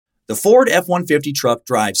The Ford F-150 truck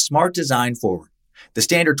drives smart design forward. The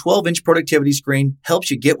standard 12-inch productivity screen helps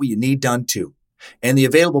you get what you need done too. And the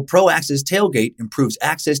available Pro Access tailgate improves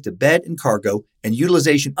access to bed and cargo and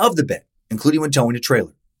utilization of the bed, including when towing a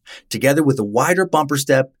trailer. Together with a wider bumper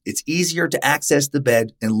step, it's easier to access the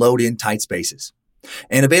bed and load in tight spaces.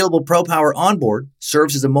 And available Pro Power onboard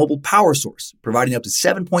serves as a mobile power source, providing up to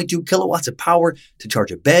 7.2 kilowatts of power to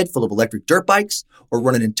charge a bed full of electric dirt bikes or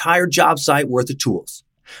run an entire job site worth of tools.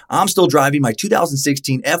 I'm still driving my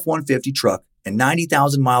 2016 F-150 truck and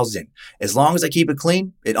 90,000 miles in. As long as I keep it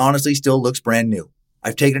clean, it honestly still looks brand new.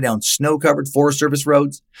 I've taken it down snow-covered Forest Service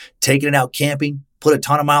roads, taken it out camping, put a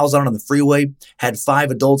ton of miles on it on the freeway, had 5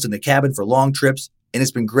 adults in the cabin for long trips, and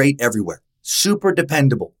it's been great everywhere. Super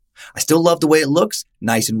dependable. I still love the way it looks,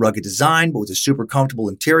 nice and rugged design, but with a super comfortable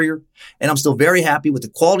interior. And I'm still very happy with the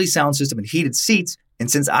quality sound system and heated seats. And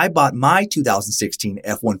since I bought my 2016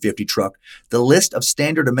 F-150 truck, the list of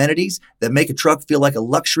standard amenities that make a truck feel like a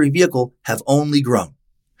luxury vehicle have only grown.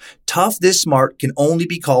 Tough this smart can only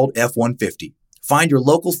be called F-150. Find your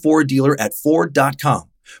local Ford dealer at Ford.com.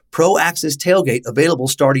 Pro Access tailgate available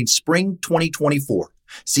starting spring 2024.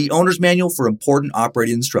 See owner's manual for important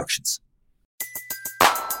operating instructions.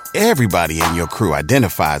 Everybody in your crew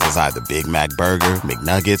identifies as either Big Mac Burger,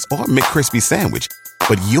 McNuggets, or McCrispy Sandwich.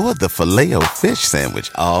 But you're the Filet-O-Fish Sandwich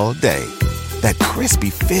all day. That crispy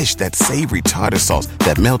fish, that savory tartar sauce,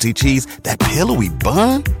 that melty cheese, that pillowy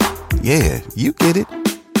bun. Yeah, you get it.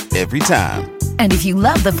 Every time. And if you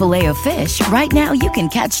love the Filet-O-Fish, right now you can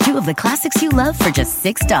catch 2 of the classics you love for just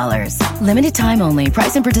 $6. Limited time only.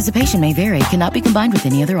 Price and participation may vary. Cannot be combined with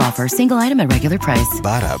any other offer. Single item at regular price.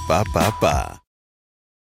 Ba-da-ba-ba-ba.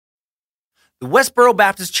 The Westboro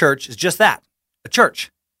Baptist Church is just that, a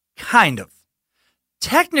church. Kind of.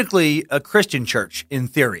 Technically a Christian church, in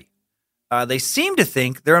theory. They seem to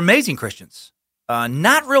think they're amazing Christians.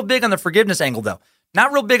 Not real big on the forgiveness angle, though.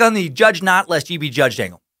 Not real big on the judge not, lest ye be judged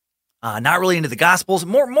angle. Not really into the Gospels.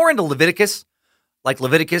 More into Leviticus, like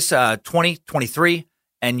Leviticus 20:23.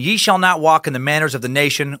 And ye shall not walk in the manners of the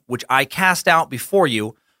nation which I cast out before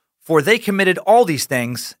you, for they committed all these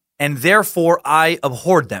things, and therefore I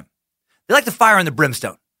abhorred them. They like the fire and the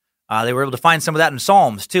brimstone. They were able to find some of that in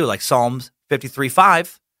Psalms, too, like Psalms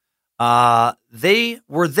 53:5. There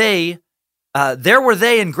were they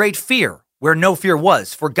in great fear, where no fear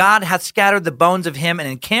was. For God hath scattered the bones of him, and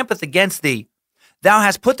encampeth against thee. Thou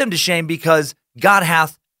hast put them to shame, because God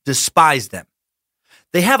hath despised them.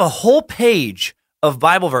 They have a whole page of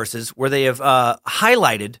Bible verses where they have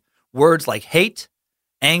highlighted words like hate,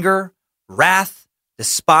 anger, wrath,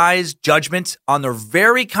 despise, judgment on their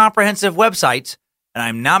very comprehensive website, and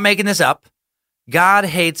I'm not making this up,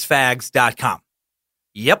 GodHatesFags.com.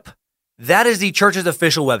 Yep, that is the church's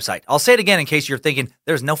official website. I'll say it again in case you're thinking,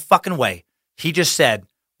 there's no fucking way he just said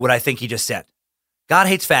what I think he just said.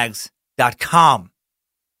 GodHatesFags.com.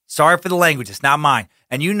 Sorry for the language, it's not mine.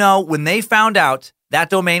 And you know, when they found out that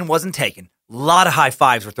domain wasn't taken, a lot of high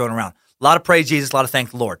fives were thrown around. A lot of praise Jesus, a lot of thank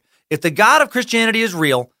the Lord. If the God of Christianity is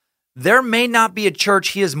real, there may not be a church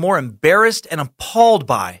he is more embarrassed and appalled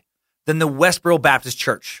by than the Westboro Baptist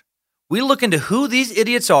Church. We look into who these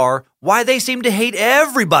idiots are, why they seem to hate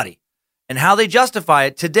everybody, and how they justify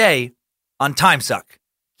it today on Time Suck.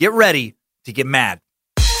 Get ready to get mad.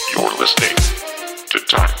 You're listening to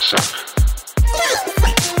Time Suck.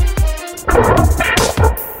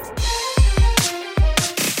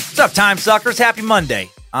 What's up, Time Suckers? Happy Monday.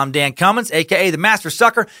 I'm Dan Cummins, a.k.a. the Master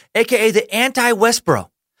Sucker, a.k.a. the Anti-Westboro.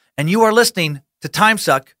 And you are listening to Time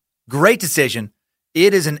Suck. Great decision.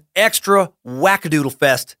 It is an extra wackadoodle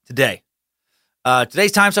fest today.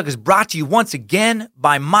 Today's Time Suck is brought to you once again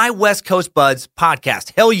by My West Coast Buds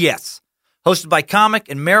podcast. Hell yes. Hosted by comic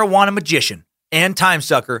and marijuana magician and time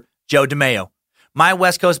sucker Joe DeMeo. My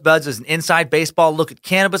West Coast Buds is an inside baseball look at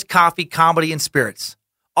cannabis, coffee, comedy, and spirits.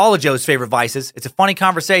 All of Joe's favorite vices. It's a funny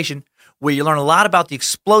conversation where you learn a lot about the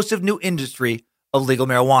explosive new industry of legal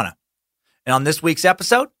marijuana. And on this week's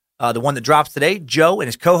episode, the one that drops today, Joe and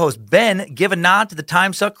his co-host Ben give a nod to the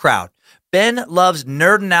Time Suck crowd. Ben loves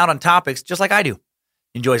nerding out on topics just like I do.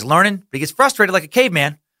 He enjoys learning, but he gets frustrated like a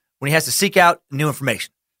caveman when he has to seek out new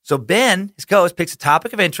information. So Ben, his co-host, picks a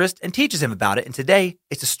topic of interest and teaches him about it. And today,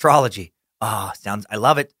 it's astrology. I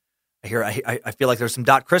love it. I feel like there's some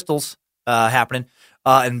dot crystals happening.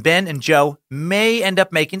 And Ben and Joe may end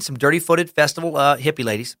up making some dirty-footed festival hippie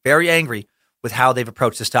ladies very angry with how they've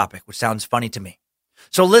approached this topic, which sounds funny to me.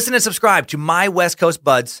 So listen and subscribe to My West Coast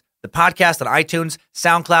Buds, the podcast on iTunes,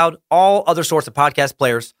 SoundCloud, all other sorts of podcast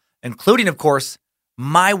players, including, of course,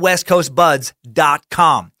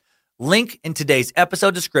 mywestcoastbuds.com. Link in today's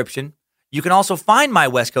episode description. You can also find my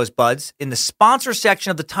West Coast buds in the sponsor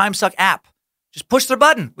section of the TimeSuck app. Just push their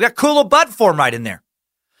button. We got a cool little button for them right in there.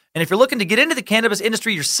 And if you're looking to get into the cannabis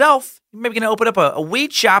industry yourself, you're maybe going to open up a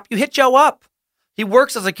weed shop, you hit Joe up. He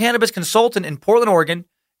works as a cannabis consultant in Portland, Oregon, and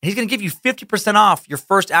he's going to give you 50% off your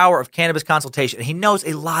first hour of cannabis consultation. And he knows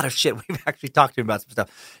a lot of shit. We've actually talked to him about some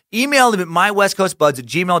stuff. Email him at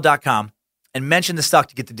mywestcoastbuds@gmail.com and mention the suck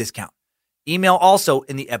to get the discount. Email also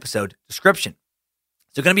in the episode description.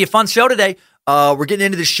 So going to be a fun show today. We're getting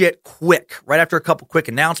into this shit quick, right after a couple quick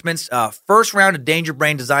announcements. First round of Danger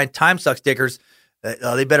Brain Design TimeSuck stickers.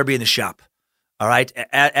 They better be in the shop. All right,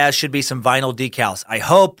 as should be some vinyl decals.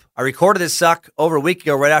 I recorded this suck over a week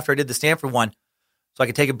ago right after I did the Stanford one, so I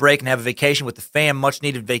could take a break and have a vacation with the fam,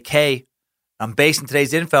 much-needed vacay. I'm basing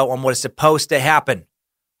today's info on what is supposed to happen.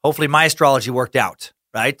 Hopefully my astrology worked out,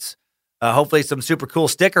 right? Hopefully some super cool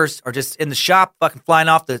stickers are just in the shop fucking flying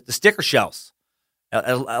off the sticker shelves.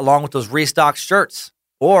 Along with those restocked shirts.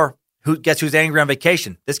 Or guess who's angry on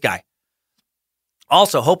vacation? This guy.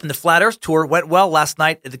 Also, hoping the Flat Earth tour went well last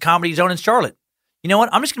night at the Comedy Zone in Charlotte. You know what?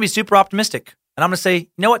 I'm just going to be super optimistic. And I'm going to say, you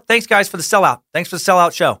know what? Thanks, guys, for the sellout. Thanks for the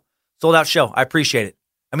sellout show. Sold out show. I appreciate it.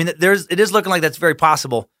 I mean, it is looking like that's very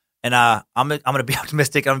possible. And I'm going to be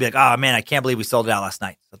optimistic. I'm going to be like, oh, man, I can't believe we sold it out last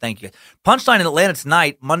night. So thank you. Punchline in Atlanta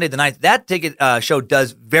tonight, Monday the 9th. That ticket show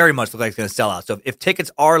does very much look like it's going to sell out. So if tickets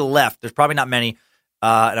are left, there's probably not many.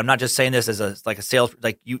 And I'm not just saying this as a sales,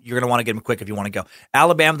 like you're going to want to get them quick if you want to go.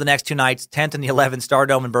 Alabama the next 2 nights, 10th and the 11th,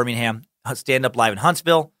 Stardome in Birmingham, Stand Up Live in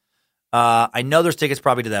Huntsville. I know there's tickets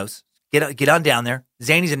probably to those. Get on down there.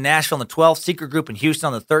 Zany's in Nashville on the 12th, Secret Group in Houston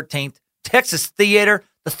on the 13th, Texas Theater,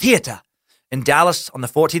 the Theater in Dallas on the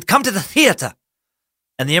 14th. Come to the Theater.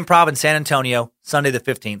 And the Improv in San Antonio, Sunday the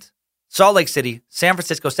 15th. Salt Lake City, San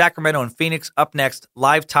Francisco, Sacramento, and Phoenix up next.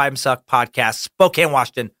 Live TimeSuck podcast, Spokane,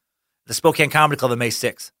 Washington. The Spokane Comedy Club on May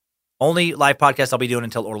 6th. Only live podcast I'll be doing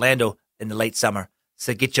until Orlando in the late summer.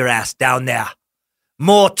 So get your ass down there.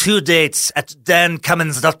 More tour dates at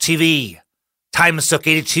dancummins.tv. TimeSuck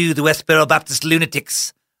 82, the Westboro Baptist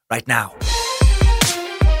Lunatics. Right now.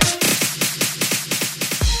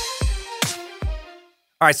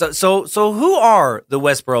 All right, so who are the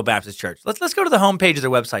Westboro Baptist Church? Let's go to the homepage of their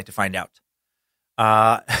website to find out.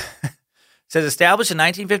 It says established in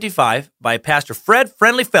 1955 by Pastor Fred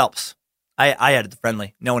Friendly Phelps. I added the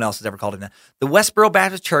Friendly. No one else has ever called him that. The Westboro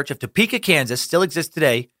Baptist Church of Topeka, Kansas still exists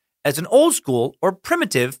today as an old school or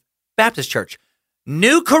primitive Baptist church.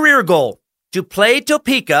 New career goal, to play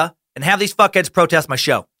Topeka and have these fuckheads protest my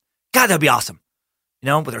show. God, that'd be awesome. You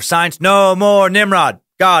know, with their signs, no more Nimrod.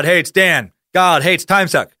 God hates Dan. God hates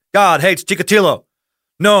TimeSuck. God hates Chikatilo.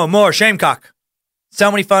 No more Shamecock. So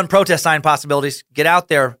many fun protest sign possibilities. Get out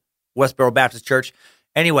there, Westboro Baptist Church.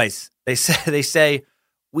 Anyways, they say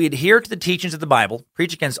we adhere to the teachings of the Bible,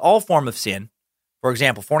 preach against all form of sin. For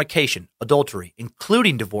example, fornication, adultery,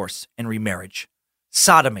 including divorce and remarriage,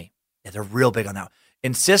 sodomy. Yeah, they're real big on that.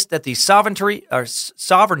 Insist that the sovereignty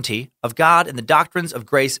of God and the doctrines of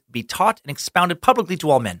grace be taught and expounded publicly to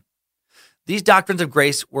all men. These doctrines of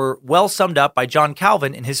grace were well summed up by John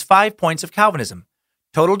Calvin in his 5 points of Calvinism: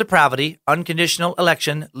 total depravity, unconditional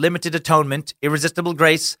election, limited atonement, irresistible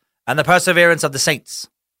grace, and the perseverance of the saints.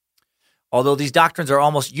 Although these doctrines are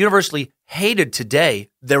almost universally hated today,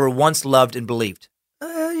 they were once loved and believed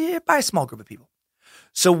by a small group of people.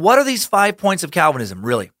 So what are these 5 points of Calvinism,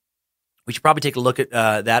 really? We should probably take a look at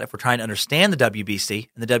that if we're trying to understand the WBC.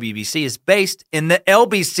 And the WBC is based in the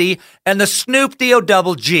LBC and the Snoop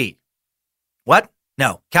D-O-double G. What?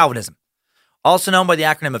 No, Calvinism. Also known by the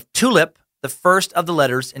acronym of TULIP, the first of the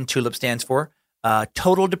letters in TULIP stands for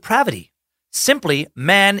total depravity. Simply,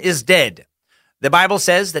 man is dead. The Bible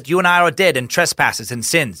says that you and I are dead in trespasses and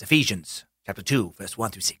sins. Ephesians chapter 2, verse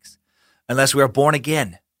 1 through 6. Unless we are born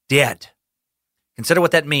again, dead. Consider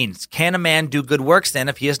what that means. Can a man do good works then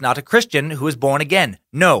if he is not a Christian who is born again?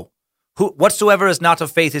 No. Whatsoever is not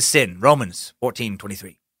of faith is sin. Romans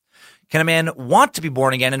 14:23. Can a man want to be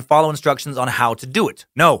born again and follow instructions on how to do it?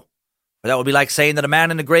 No. For that would be like saying that a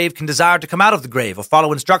man in the grave can desire to come out of the grave or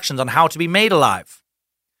follow instructions on how to be made alive.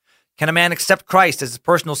 Can a man accept Christ as his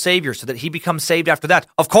personal savior so that he becomes saved after that?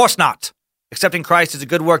 Of course not. Accepting Christ is a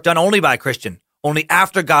good work done only by a Christian. Only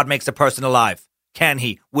after God makes a person alive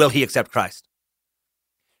will he accept Christ.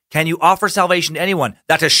 Can you offer salvation to anyone?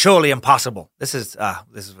 That is surely impossible. This is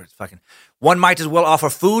where it's fucking. One might as well offer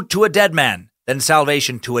food to a dead man than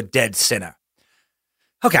salvation to a dead sinner.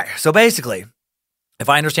 Okay, so basically, if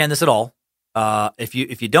I understand this at all, if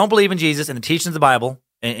you don't believe in Jesus and the teachings of the Bible,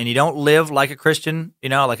 and you don't live like a Christian,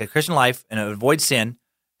 like a Christian life, and avoid sin,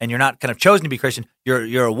 and you're not kind of chosen to be Christian,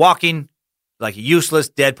 you're a walking, like a useless,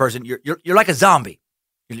 dead person. You're like a zombie.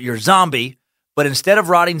 You're a zombie, but instead of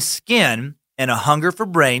rotting skin and a hunger for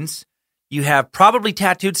brains, you have probably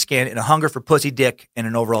tattooed skin and a hunger for pussy, dick, and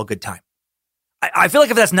an overall good time. I feel like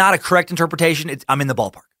if that's not a correct interpretation, I'm in the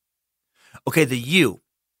ballpark. Okay, the U.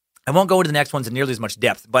 I won't go into the next ones in nearly as much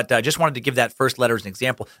depth, but I just wanted to give that first letter as an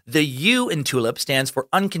example. The U in TULIP stands for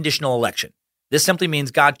unconditional election. This simply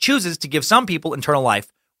means God chooses to give some people eternal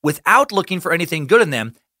life without looking for anything good in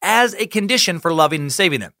them as a condition for loving and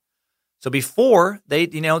saving them. So before they,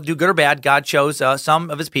 do good or bad, God chose some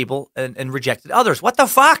of his people and rejected others. What the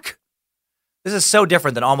fuck? This is so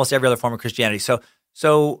different than almost every other form of Christianity. So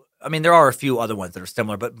I mean, there are a few other ones that are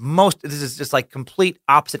similar, but this is just like complete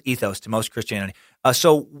opposite ethos to most Christianity.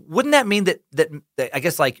 So wouldn't that mean that I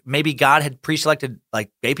guess like maybe God had pre-selected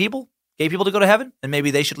like gay people to go to heaven, and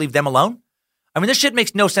maybe they should leave them alone? I mean, this shit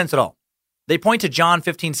makes no sense at all. They point to John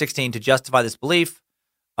 15:16 to justify this belief,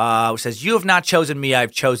 which says, "You have not chosen me, I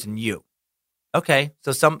have chosen you." Okay,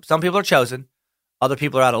 so some people are chosen, other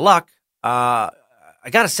people are out of luck. I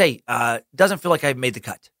gotta say, it doesn't feel like I've made the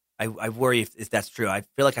cut. I worry if that's true. I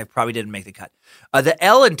feel like I probably didn't make the cut. The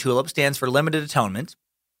L in TULIP stands for limited atonement.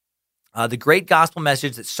 The great gospel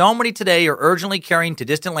message that so many today are urgently carrying to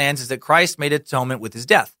distant lands is that Christ made atonement with his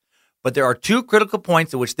death. But there are two critical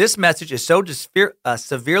points at which this message is so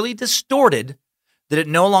severely distorted that it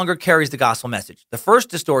no longer carries the gospel message. The first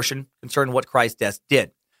distortion concerned what Christ's death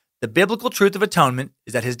did. The biblical truth of atonement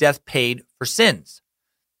is that his death paid for sins.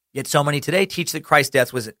 Yet so many today teach that Christ's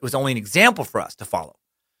death was only an example for us to follow.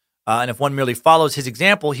 And if one merely follows his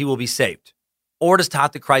example, he will be saved. Or it is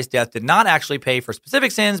taught that Christ's death did not actually pay for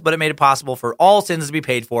specific sins, but it made it possible for all sins to be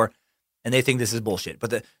paid for, and they think this is bullshit.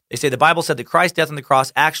 But they say the Bible said that Christ's death on the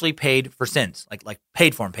cross actually paid for sins, like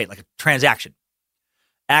paid for them, paid like a transaction.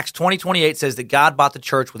 Acts 20:28 says that God bought the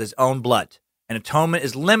church with his own blood, and atonement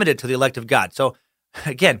is limited to the elect of God. So,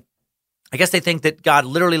 again, I guess they think that God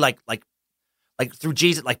literally like through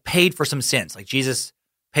Jesus, like paid for some sins, like Jesus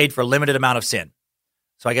paid for a limited amount of sin.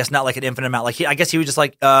 So I guess not like an infinite amount. I guess he was just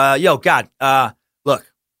like, yo, God,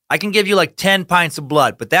 look, I can give you like 10 pints of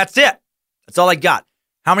blood, but that's it. That's all I got.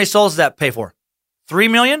 How many souls does that pay for?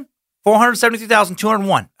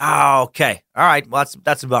 3,473,201. Oh, okay. All right. Well,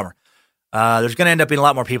 that's a bummer. There's going to end up being a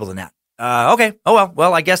lot more people than that. Okay. Oh,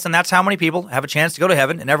 well, I guess then that's how many people have a chance to go to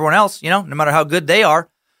heaven, and everyone else, no matter how good they are,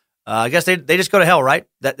 I guess they just go to hell, right?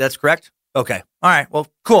 That's correct? Okay. All right. Well,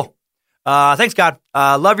 cool. Thanks, God.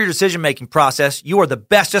 Love your decision-making process. You are the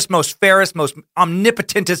bestest, most fairest, most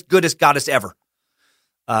omnipotentest, goodest goddess ever.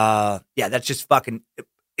 Yeah, that's just fucking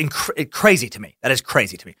crazy to me. That is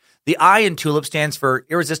crazy to me. The I in TULIP stands for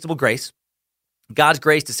irresistible grace. God's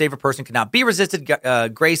grace to save a person cannot be resisted.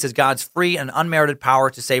 Grace is God's free and unmerited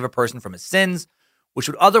power to save a person from his sins, which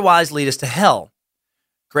would otherwise lead us to hell.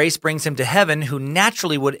 Grace brings him to heaven, who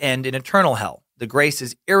naturally would end in eternal hell. The grace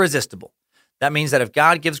is irresistible. That means that if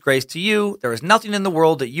God gives grace to you, there is nothing in the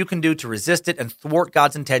world that you can do to resist it and thwart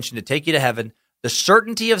God's intention to take you to heaven. The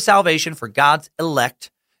certainty of salvation for God's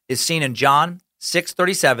elect is seen in John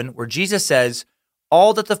 6:37, where Jesus says,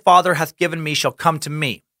 "All that the Father hath given me shall come to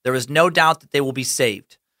me. There is no doubt that they will be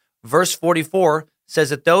saved." Verse 44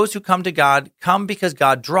 says that those who come to God come because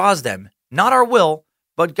God draws them. Not our will,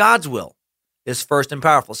 but God's will is first and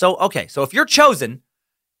powerful. So if you're chosen,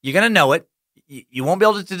 you're going to know it. You won't be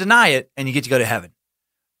able to deny it, and you get to go to heaven.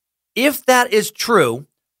 If that is true,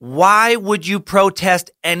 why would you protest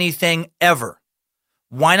anything ever?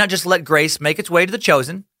 Why not just let grace make its way to the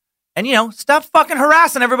chosen and, stop fucking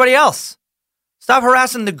harassing everybody else? Stop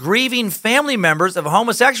harassing the grieving family members of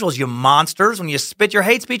homosexuals, you monsters, when you spit your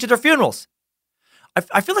hate speech at their funerals.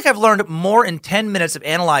 I feel like I've learned more in 10 minutes of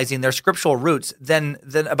analyzing their scriptural roots than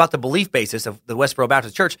about the belief basis of the Westboro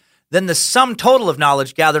Baptist Church than the sum total of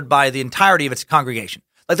knowledge gathered by the entirety of its congregation.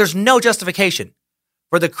 Like, there's no justification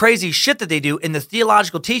for the crazy shit that they do in the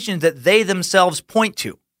theological teachings that they themselves point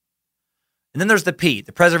to. And then there's the P,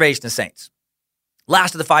 the preservation of saints.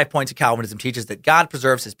 Last of the 5 points of Calvinism teaches that God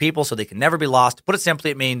preserves his people so they can never be lost. To put it simply,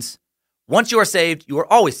 it means once you are saved, you are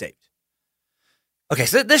always saved. Okay,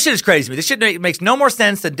 so this shit is crazy to me. This shit makes no more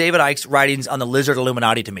sense than David Icke's writings on the lizard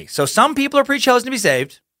Illuminati to me. So some people are pre-chosen to be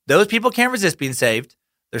saved. Those people can't resist being saved.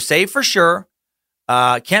 They're saved for sure.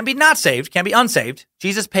 Can't be not saved. Can't be unsaved.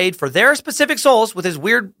 Jesus paid for their specific souls with his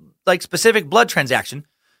weird, specific blood transaction.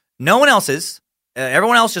 No one else's.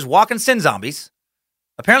 Everyone else just walking sin zombies.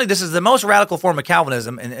 Apparently, this is the most radical form of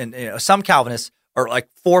Calvinism. And some Calvinists, or like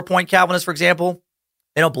 4-point Calvinists, for example,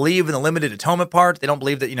 they don't believe in the limited atonement part. They don't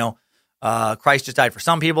believe that, Christ just died for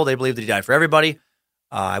some people. They believe that he died for everybody.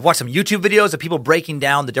 I've watched some YouTube videos of people breaking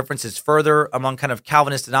down the differences further among kind of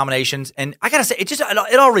Calvinist denominations. And I got to say,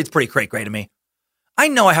 it all reads pretty cray-cray to me. I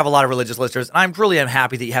know I have a lot of religious listeners, and I'm really am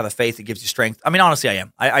happy that you have a faith that gives you strength. I mean, honestly, I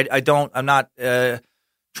am. I'm not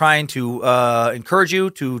trying to encourage you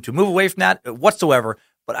to move away from that whatsoever.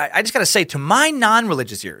 But I just got to say, to my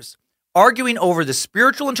non-religious ears, arguing over the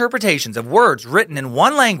spiritual interpretations of words written in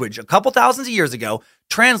one language a couple thousands of years ago,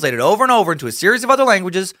 translated over and over into a series of other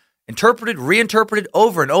languages, interpreted, reinterpreted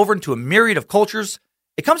over and over into a myriad of cultures,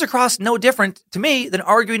 it comes across no different to me than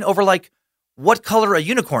arguing over, like, what color a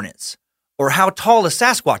unicorn is or how tall a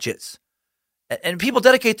Sasquatch is. And people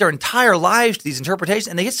dedicate their entire lives to these interpretations,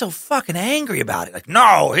 and they get so fucking angry about it. Like,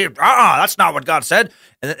 no, that's not what God said.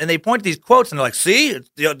 And they point to these quotes, and they're like, see,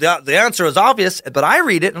 the answer is obvious. But I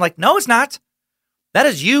read it, and I'm like, no, it's not. That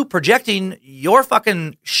is you projecting your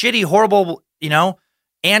fucking shitty, horrible,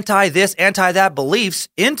 anti-this, anti-that beliefs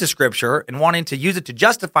into Scripture and wanting to use it to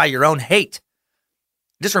justify your own hate.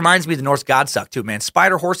 It just reminds me of the Norse God suck, too, man.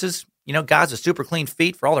 Spider horses, gods with super clean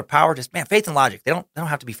feet for all their power. Just, man, faith and logic. They don't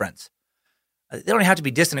have to be friends. They don't have to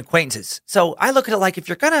be distant acquaintances. So I look at it like, if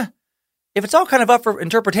it's all kind of up for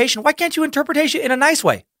interpretation, why can't you interpretation in a nice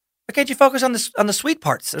way? Why can't you focus on the sweet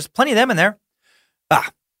parts? There's plenty of them in there.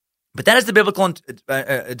 But that is the biblical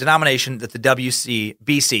denomination that the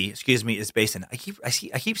BC is based in. I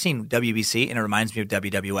keep seeing WBC, and it reminds me of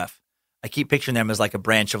WWF. I keep picturing them as like a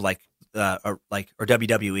branch of or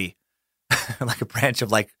WWE, like a branch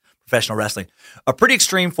of like professional wrestling, a pretty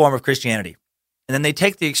extreme form of Christianity. And then they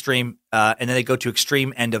take the extreme, and then they go to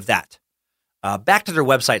extreme end of that. Back to their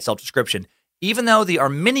website self-description. Even though the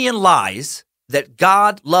Arminian lies that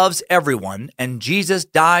God loves everyone and Jesus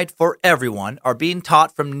died for everyone are being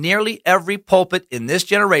taught from nearly every pulpit in this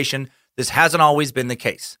generation, this hasn't always been the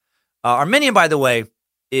case. Arminian, by the way,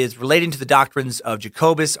 is relating to the doctrines of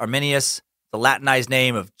Jacobus, Arminius, the Latinized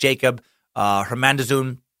name of Jacob,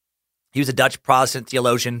 Hermandusen. He was a Dutch Protestant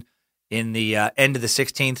theologian in the end of the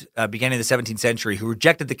 16th, beginning of the 17th century, who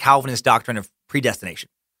rejected the Calvinist doctrine of predestination.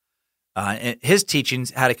 And his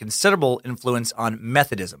teachings had a considerable influence on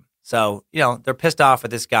Methodism. So, they're pissed off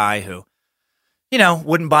at this guy who,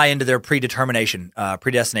 wouldn't buy into their predestination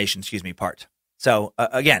part. So,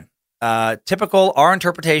 again, typical, our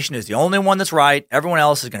interpretation is the only one that's right. Everyone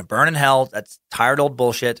else is going to burn in hell. That's tired old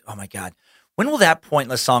bullshit. Oh, my God. When will that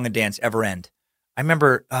pointless song and dance ever end? I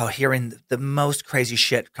remember hearing the most crazy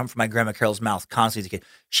shit come from my grandma Carol's mouth constantly as a kid.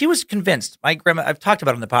 She was convinced. My grandma, I've talked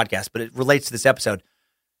about it on the podcast, but it relates to this episode.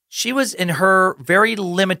 She was in her very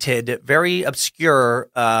limited, very obscure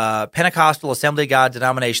Pentecostal Assembly of God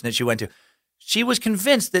denomination that she went to. She was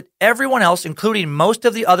convinced that everyone else, including most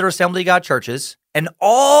of the other Assembly of God churches and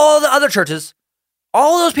all the other churches,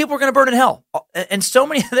 all those people were going to burn in hell. And so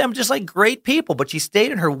many of them just like great people. But she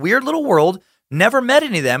stayed in her weird little world, never met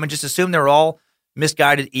any of them, and just assumed they were all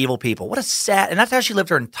misguided, evil people. What a sad, and that's how she lived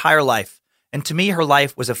her entire life. And to me, her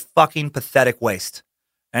life was a fucking pathetic waste.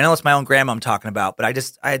 I know it's my own grandma I'm talking about, but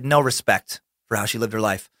I had no respect for how she lived her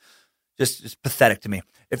life. Just pathetic to me.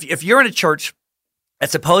 If you're in a church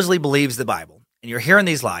that supposedly believes the Bible, and you're hearing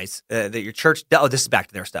these lies, that your church, this is back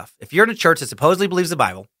to their stuff. If you're in a church that supposedly believes the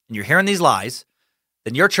Bible, and you're hearing these lies,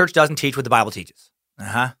 then your church doesn't teach what the Bible teaches.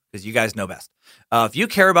 Because you guys know best. If you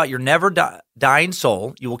care about your never dying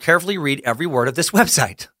soul, you will carefully read every word of this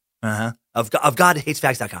website. Of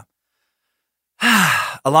GodHatesFacts.com.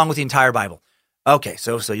 Along with the entire Bible. Okay,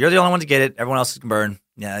 so you're the only one to get it. Everyone else can burn.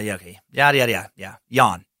 Yeah, okay. Yada.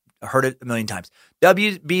 Yawn. I heard it a million times.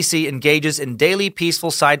 WBC engages in daily peaceful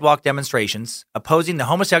sidewalk demonstrations opposing the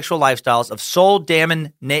homosexual lifestyles of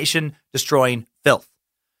soul-damning, nation-destroying filth.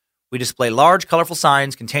 We display large, colorful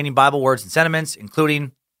signs containing Bible words and sentiments,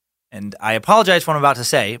 including, and I apologize for what I'm about to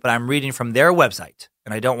say, but I'm reading from their website,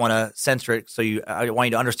 and I don't want to censor it, so I want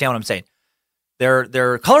you to understand what I'm saying.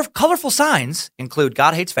 Their colorful signs include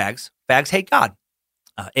God hates fags, fags hate God,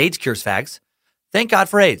 AIDS cures fags, thank God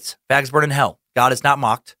for AIDS, fags burn in hell, God is not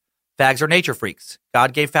mocked, fags are nature freaks,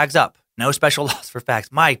 God gave fags up, no special laws for fags,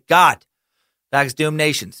 my God, fags doom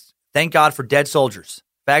nations, thank God for dead soldiers,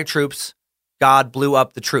 fag troops, God blew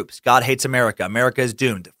up the troops. God hates America. America is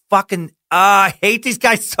doomed. Fucking, I hate these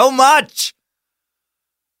guys so much.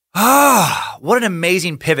 What an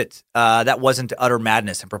amazing pivot that wasn't to utter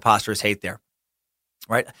madness and preposterous hate there.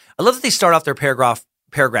 Right? I love that they start off their paragraph,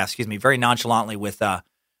 very nonchalantly with the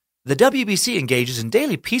WBC engages in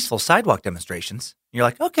daily peaceful sidewalk demonstrations. And you're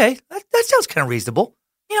like, okay, that sounds kind of reasonable.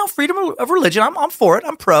 Freedom of religion. I'm for it.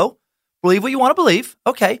 I'm pro. Believe what you want to believe.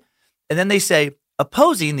 Okay. And then they say,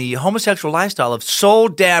 opposing the homosexual lifestyle of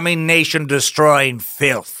soul-damning, nation-destroying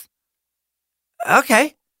filth.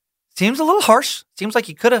 Okay. Seems a little harsh. Seems like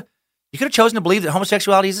you could have chosen to believe that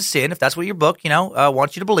homosexuality is a sin, if that's what your book,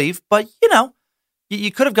 wants you to believe. But, You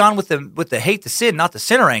could have gone with the hate the sin, not the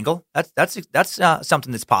sinner angle. That's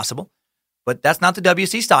something that's possible, but that's not the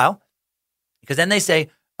WC style. Because then they say,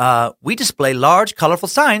 we display large, colorful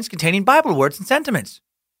signs containing Bible words and sentiments.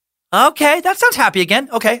 Okay, that sounds happy again.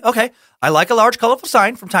 Okay. I like a large, colorful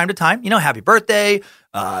sign from time to time. Happy birthday,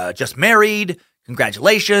 just married,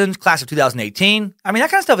 congratulations, class of 2018. I mean, that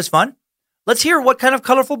kind of stuff is fun. Let's hear what kind of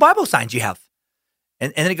colorful Bible signs you have.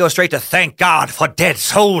 And then it goes straight to thank God for dead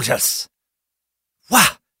soldiers. Wow,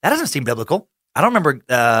 that doesn't seem biblical. I don't remember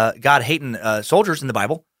God hating soldiers in the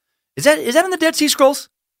Bible. Is that in the Dead Sea Scrolls?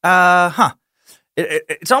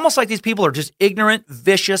 It's almost like these people are just ignorant,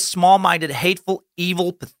 vicious, small-minded, hateful,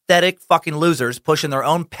 evil, pathetic fucking losers pushing their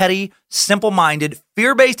own petty, simple-minded,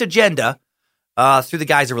 fear-based agenda through the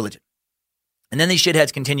guise of religion. And then these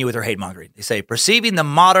shitheads continue with their hate-mongering. They say, perceiving the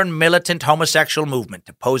modern militant homosexual movement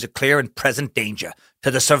to pose a clear and present danger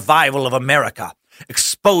to the survival of America,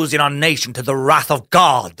 exposing our nation to the wrath of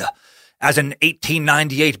God, as in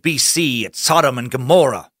 1898 BC at Sodom and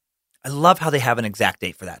Gomorrah. I love how they have an exact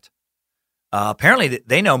date for that. Apparently,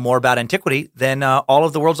 they know more about antiquity than all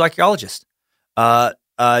of the world's archaeologists.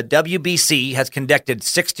 WBC has conducted.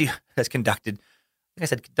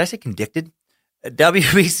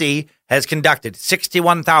 WBC has conducted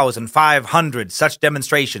 61,500 such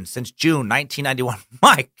demonstrations since June 1991.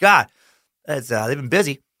 My God, they've been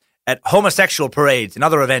busy at homosexual parades and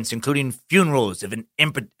other events, including funerals of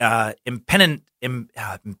impenitent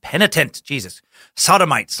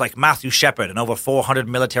sodomites like Matthew Shepard, and over 400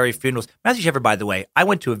 military funerals. Matthew Shepard, by the way, I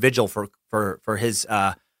went to a vigil for his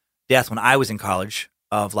death when I was in college.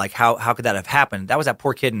 Of like how could that have happened? That was that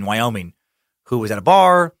poor kid in Wyoming who was at a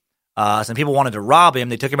bar. Some people wanted to rob him.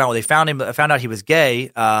 They took him out. When they found out he was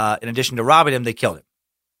gay. In addition to robbing him, they killed him.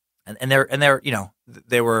 And they're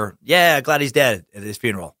they were glad he's dead at his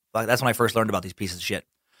funeral. That's when I first learned about these pieces of shit.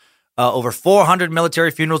 Over 400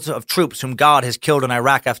 military funerals of troops whom God has killed in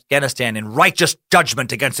Iraq, Afghanistan in righteous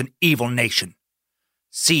judgment against an evil nation.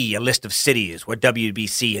 See a list of cities where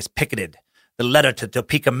WBC has picketed. The letter to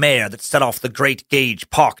Topeka mayor that set off the Great Gage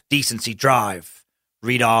Park Decency Drive.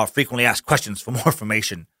 Read our frequently asked questions for more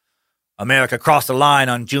information. America crossed the line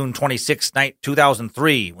on June 26,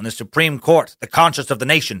 2003, when the Supreme Court, the conscience of the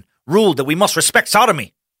nation, ruled that we must respect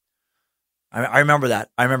sodomy. I remember that.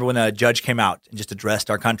 I remember when a judge came out and just addressed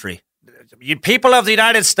our country. You people of the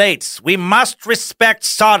United States, we must respect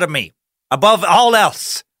sodomy. Above all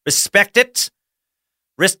else, respect it.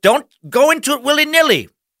 Don't go into it willy-nilly.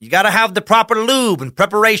 You got to have the proper lube and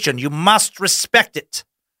preparation. You must respect it.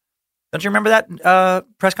 Don't you remember that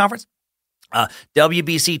press conference?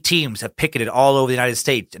 WBC teams have picketed all over the United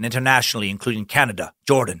States and internationally, including Canada,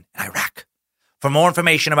 Jordan, and Iraq. For more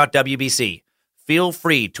information about WBC, feel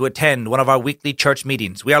free to attend one of our weekly church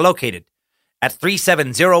meetings. We are located at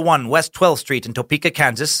 3701 West 12th Street in Topeka,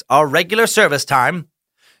 Kansas. Our regular service time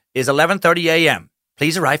is 11:30 a.m.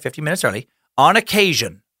 Please arrive 50 minutes early. On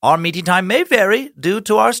occasion, our meeting time may vary due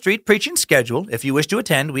to our street preaching schedule. If you wish to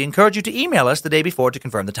attend, we encourage you to email us the day before to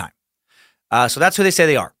confirm the time. So that's who they say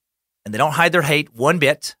they are. And they don't hide their hate one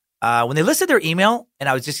bit. When they listed their email, and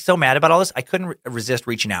I was just so mad about all this, I couldn't resist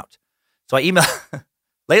reaching out. So I emailed,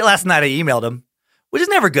 late last night I emailed them, which is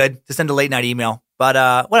never good to send a late night email.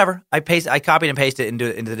 But whatever, I copied and pasted it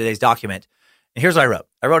into today's document. And here's what I wrote.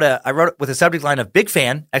 I wrote it with a subject line of big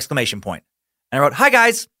fan, exclamation point. And I wrote, hi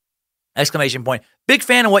guys, exclamation point. Big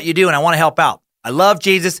fan of what you do and I want to help out. I love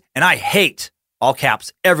Jesus and I hate, all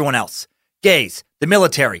caps, everyone else. Gays, the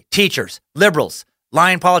military, teachers, liberals,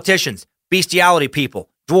 lying politicians, bestiality people,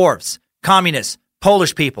 dwarves, communists,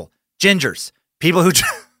 Polish people, gingers, people who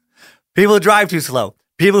drive too slow,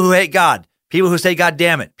 people who hate God, people who say God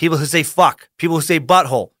damn it, people who say fuck, people who say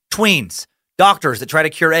butthole, tweens, doctors that try to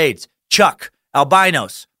cure AIDS, Chuck,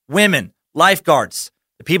 albinos, women, lifeguards,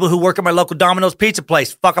 the people who work at my local Domino's pizza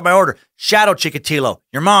place, fuck up my order, Shadow Chikatilo,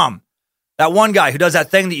 your mom, that one guy who does that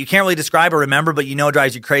thing that you can't really describe or remember, but you know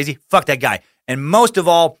drives you crazy, fuck that guy. And most of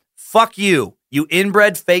all, fuck you, you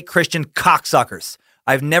inbred fake Christian cocksuckers.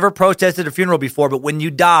 I've never protested a funeral before, but when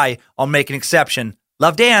you die, I'll make an exception.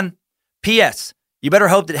 Love, Dan. P.S. You better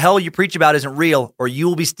hope that hell you preach about isn't real, or you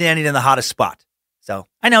will be standing in the hottest spot. So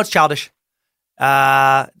I know it's childish.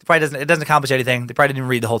 It doesn't accomplish anything. They probably didn't even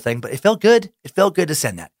read the whole thing, but it felt good. It felt good to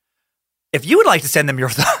send that. If you would like to send them your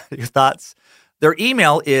thoughts, their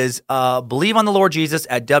email is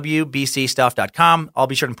believeonthelordjesus@wbcstuff.com. I'll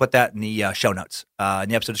be sure to put that in the show notes, in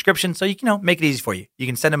the episode description, so you can make it easy for you. You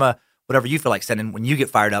can send them whatever you feel like sending when you get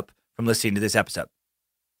fired up from listening to this episode.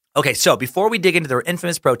 Okay, so before we dig into their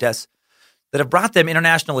infamous protests that have brought them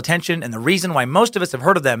international attention and the reason why most of us have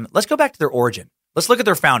heard of them, let's go back to their origin. Let's look at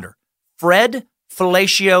their founder, Fred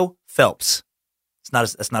Fellatio Phelps.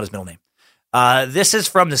 That's not his middle name. This is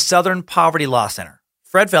from the Southern Poverty Law Center.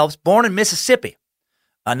 Fred Phelps, born in Mississippi.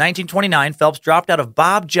 1929, Phelps dropped out of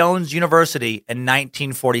Bob Jones University in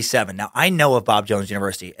 1947. Now, I know of Bob Jones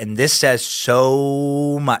University, and this says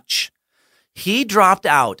so much. He dropped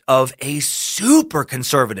out of a super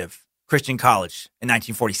conservative Christian college in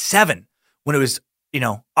 1947 when it was,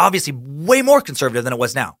 obviously way more conservative than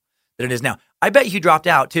it is now. I bet he dropped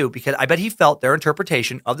out too because I bet he felt their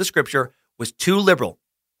interpretation of the scripture was too liberal.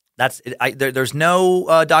 There's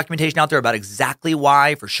no documentation out there about exactly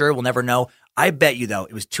why. For sure, we'll never know. I bet you though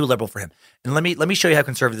it was too liberal for him. And let me show you how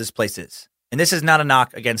conservative this place is. And this is not a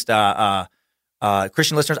knock against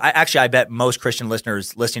Christian listeners. I bet most Christian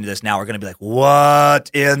listeners listening to this now are going to be like,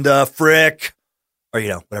 "What in the frick?" Or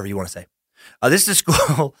whatever you want to say. This is a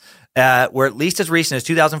school where at least as recent as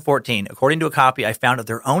 2014, according to a copy I found of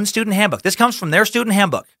their own student handbook. This comes from their student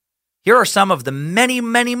handbook. Here are some of the many,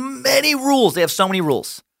 many, many rules. They have so many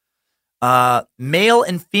rules. Male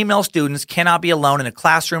and female students cannot be alone in a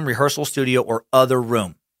classroom, rehearsal studio, or other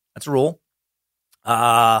room. That's a rule.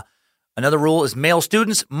 Another rule is male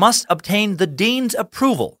students must obtain the dean's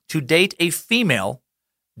approval to date a female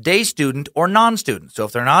day student or non-student. So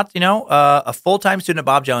if they're not, a full-time student at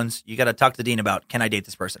Bob Jones, you got to talk to the dean about, can I date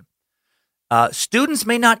this person? Students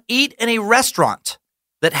may not eat in a restaurant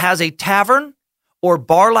that has a tavern or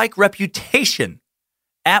bar-like reputation,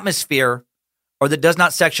 atmosphere, or that does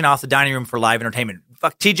not section off the dining room for live entertainment.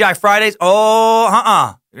 Fuck TGI Fridays.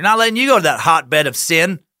 Oh, You're not letting you go to that hotbed of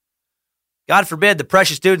sin. God forbid the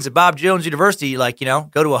precious students at Bob Jones University, go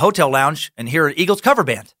to a hotel lounge and hear an Eagles cover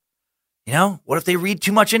band. What if they read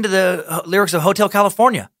too much into the lyrics of Hotel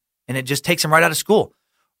California and it just takes them right out of school?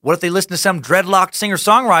 What if they listen to some dreadlocked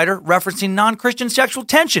singer-songwriter referencing non-Christian sexual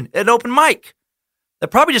tension at an open mic? They'll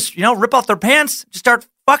probably just, rip off their pants, just start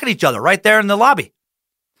fucking each other right there in the lobby.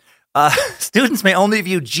 Students may only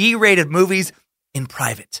view G-rated movies in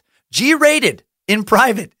private. G-rated in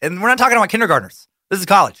private. And we're not talking about kindergartners. This is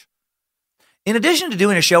college. In addition to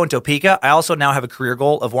doing a show in Topeka, I also now have a career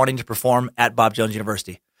goal of wanting to perform at Bob Jones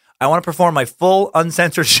University. I want to perform my full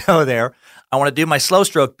uncensored show there. I want to do my slow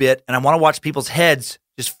stroke bit, and I want to watch people's heads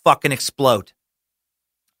just fucking explode.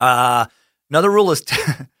 Another rule is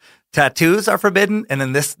tattoos are forbidden, and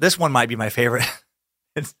then this one might be my favorite.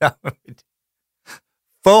 It's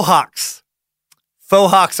faux hawks.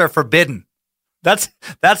 Faux hawks are forbidden. That's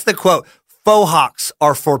the quote. Faux hawks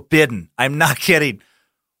are forbidden. I'm not kidding.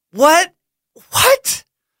 What?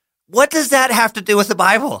 What does that have to do with the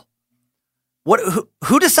Bible?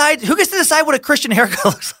 Who gets to decide what a Christian haircut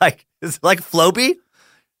looks like? Is it like Flowbee?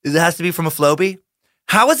 It has to be from a Flowbee?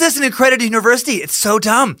 How is this an accredited university? It's so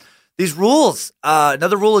dumb. These rules.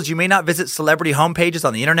 Another rule is you may not visit celebrity homepages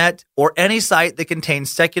on the internet or any site that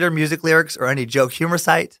contains secular music lyrics or any joke humor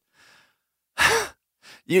site.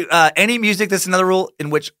 Any music. That's another rule in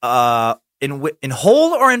which in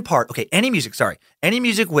whole or in part. Okay, any music. Sorry, any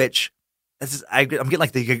music which. I'm getting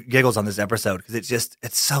like the giggles on this episode because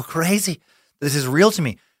it's so crazy. This is real to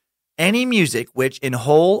me. Any music which in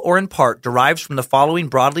whole or in part derives from the following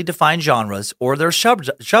broadly defined genres or their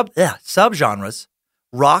subgenres: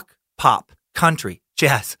 rock, pop, country,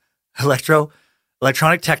 jazz,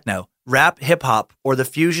 electronic techno, rap, hip hop, or the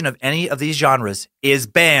fusion of any of these genres is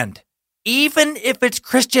banned, even if it's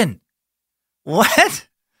Christian. What?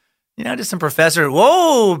 Just some professor.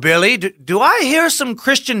 Whoa, Billy, do I hear some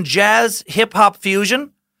Christian jazz hip hop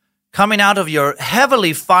fusion coming out of your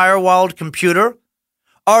heavily firewalled computer?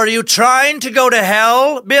 Are you trying to go to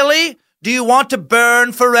hell, Billy? Do you want to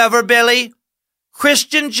burn forever, Billy?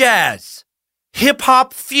 Christian jazz, hip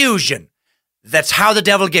hop fusion. That's how the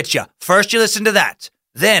devil gets you. First you listen to that.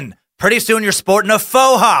 Then, pretty soon you're sporting a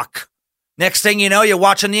faux hawk. Next thing you know, you're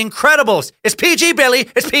watching The Incredibles. It's PG, Billy.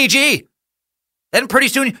 It's PG. Then pretty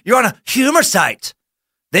soon you're on a humor site.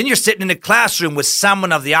 Then you're sitting in a classroom with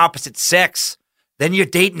someone of the opposite sex. Then you're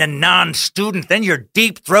dating a non-student. Then you're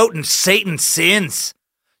deep-throating Satan's sins.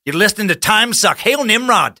 You're listening to Time Suck. Hail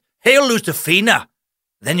Nimrod. Hail Lucifina.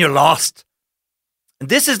 Then you're lost. And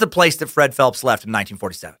this is the place that Fred Phelps left in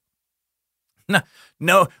 1947.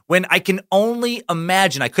 No, when I can only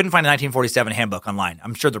imagine, I couldn't find a 1947 handbook online.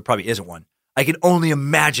 I'm sure there probably isn't one. I can only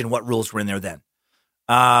imagine what rules were in there then.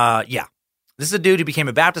 Yeah. This is a dude who became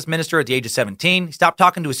a Baptist minister at the age of 17. He stopped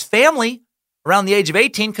talking to his family around the age of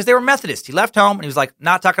 18 because they were Methodist. He left home and he was like,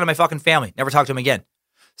 not talking to my fucking family. Never talked to him again.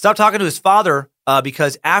 Stopped talking to his father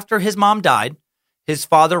because after his mom died, his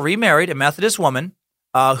father remarried a Methodist woman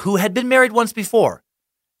who had been married once before.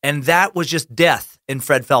 And that was just death in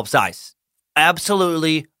Fred Phelps' eyes.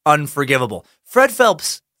 Absolutely unforgivable. Fred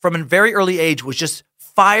Phelps, from a very early age, was just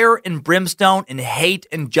fire and brimstone and hate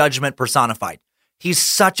and judgment personified. He's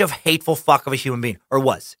such a hateful fuck of a human being, or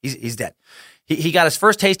was. He's dead. He got his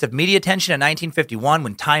first taste of media attention in 1951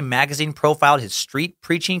 when Time magazine profiled his street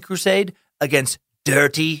preaching crusade against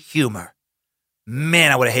dirty humor.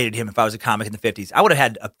 Man, I would have hated him if I was a comic in the 50s. I would have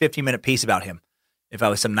had a 15-minute piece about him if I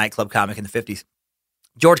was some nightclub comic in the 50s.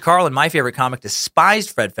 George Carlin, my favorite comic,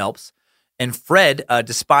 despised Fred Phelps, and Fred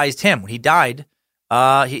despised him. When he died,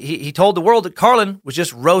 he told the world that Carlin was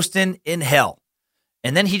just roasting in hell.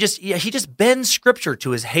 And then he just bends scripture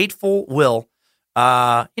to his hateful will,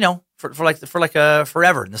 for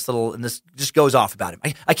forever. And this just goes off about him.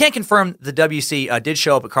 I can't confirm the WC did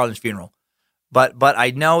show up at Carlin's funeral, but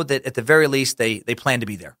I know that at the very least they plan to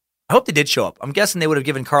be there. I hope they did show up. I'm guessing they would have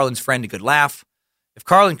given Carlin's friend a good laugh. If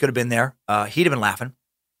Carlin could have been there, he'd have been laughing.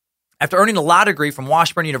 After earning a law degree from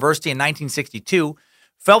Washburn University in 1962,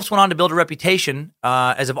 Phelps went on to build a reputation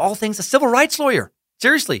as, of all things, a civil rights lawyer.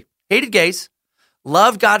 Seriously, hated gays,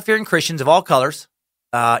 loved God-fearing Christians of all colors.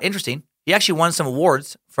 Interesting. He actually won some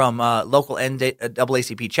awards from local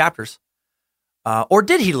NAACP chapters. Or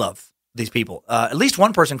did he love these people? At least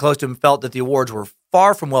one person close to him felt that the awards were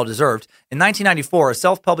far from well-deserved. In 1994, a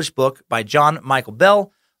self-published book by John Michael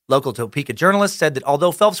Bell, local Topeka journalist, said that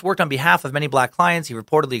although Phelps worked on behalf of many black clients, he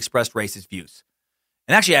reportedly expressed racist views.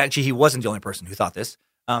 And actually, he wasn't the only person who thought this.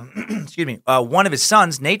 Excuse me. One of his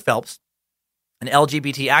sons, Nate Phelps, an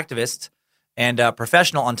LGBT activist and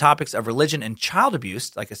professional on topics of religion and child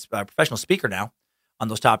abuse, like a professional speaker now on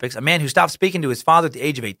those topics, a man who stopped speaking to his father at the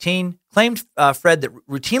age of 18, claimed Fred that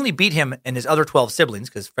routinely beat him and his other 12 siblings,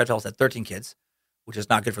 because Fred Phelps had 13 kids, which is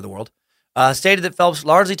not good for the world. Stated that Phelps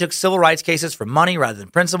largely took civil rights cases for money rather than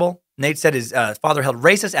principle. Nate said his father held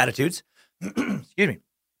racist attitudes, excuse me,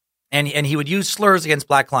 and he would use slurs against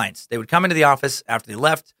black clients. They would come into the office after they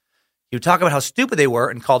left. He would talk about how stupid they were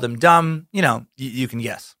and call them dumb. You can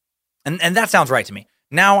guess. And that sounds right to me.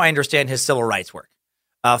 Now I understand his civil rights work.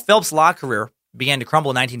 Phelps' law career began to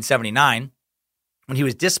crumble in 1979 when he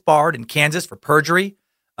was disbarred in Kansas for perjury.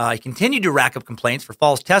 He continued to rack up complaints for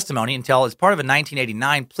false testimony until, as part of a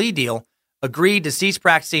 1989 plea deal, agreed to cease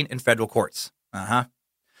practicing in federal courts. It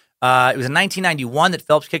was in 1991 that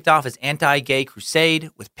Phelps kicked off his anti-gay crusade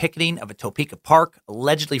with picketing of a Topeka park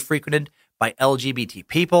allegedly frequented by LGBT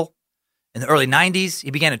people. In the early 90s, he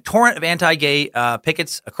began a torrent of anti-gay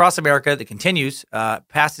pickets across America that continues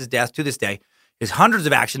past his death to this day. His hundreds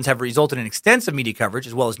of actions have resulted in extensive media coverage,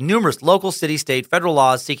 as well as numerous local, city, state, federal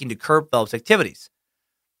laws seeking to curb Phelps' activities.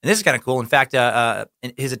 And this is kind of cool. In fact,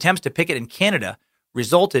 his attempts to picket in Canada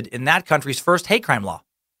resulted in that country's first hate crime law,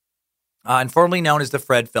 informally known as the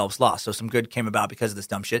Fred Phelps Law. So some good came about because of this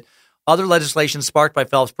dumb shit. Other legislation sparked by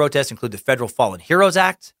Phelps' protests include the Federal Fallen Heroes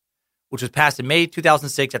Act, which was passed in May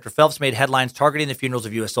 2006 after Phelps made headlines targeting the funerals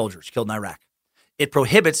of U.S. soldiers killed in Iraq. It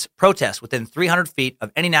prohibits protests within 300 feet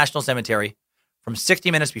of any national cemetery from 60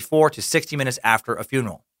 minutes before to 60 minutes after a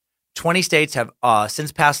funeral. 20 states have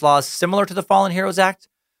since passed laws similar to the Fallen Heroes Act,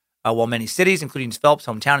 while many cities, including Phelps'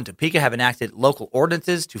 hometown in Topeka, have enacted local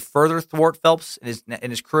ordinances to further thwart Phelps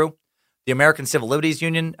and his crew. The American Civil Liberties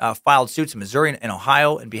Union filed suits in Missouri and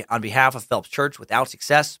Ohio on behalf of Phelps Church without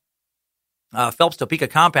success. Phelps' Topeka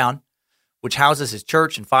compound, which houses his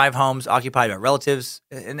church and 5 homes occupied by relatives,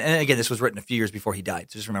 and again, this was written a few years before he died,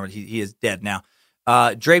 so just remember, he is dead now,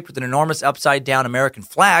 draped with an enormous upside-down American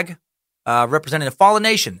flag representing a fallen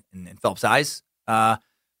nation in Phelps' eyes,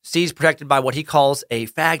 seas protected by what he calls a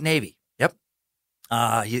fag navy. Yep.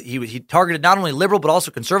 He targeted not only liberal but also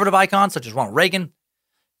conservative icons such as Ronald Reagan.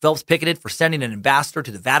 Phelps picketed for sending an ambassador to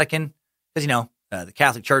the Vatican because, the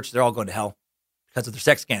Catholic Church, they're all going to hell because of their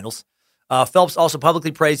sex scandals. Phelps also publicly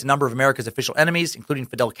praised a number of America's official enemies, including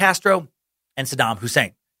Fidel Castro and Saddam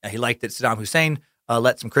Hussein. He liked that Saddam Hussein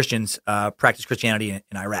let some Christians practice Christianity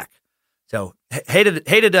in Iraq. So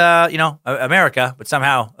hated America, but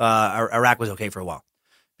somehow Iraq was okay for a while.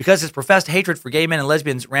 Because his professed hatred for gay men and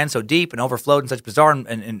lesbians ran so deep and overflowed in such bizarre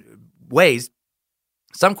ways,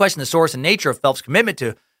 some question the source and nature of Phelps' commitment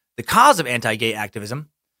to the cause of anti-gay activism.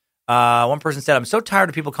 One person said, "I'm so tired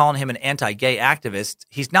of people calling him an anti-gay activist.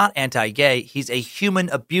 He's not anti-gay. He's a human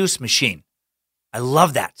abuse machine." I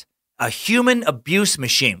love that. A human abuse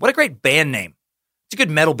machine. What a great band name. It's a good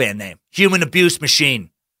metal band name. Human Abuse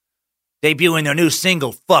Machine. Debuting their new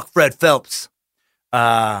single, Fuck Fred Phelps.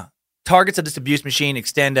 Targets of this abuse machine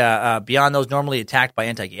extend beyond those normally attacked by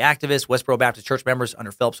anti-gay activists. Westboro Baptist Church members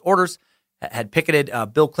under Phelps' orders had picketed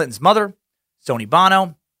Bill Clinton's mother, Sonny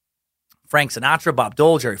Bono, Frank Sinatra, Bob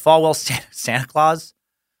Dole, Jerry Falwell, Santa Claus.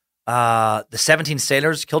 The 17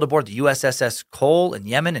 sailors killed aboard the USS Cole in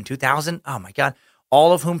Yemen in 2000. Oh, my God.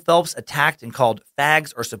 All of whom Phelps attacked and called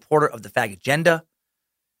fags or supporter of the fag agenda.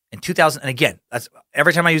 In 2000, and again, that's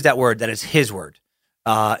every time I use that word, that is his word.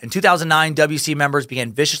 In 2009, WC members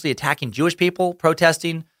began viciously attacking Jewish people,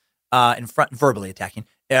 protesting verbally attacking,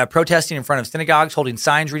 protesting in front of synagogues, holding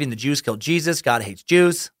signs reading "The Jews killed Jesus, God hates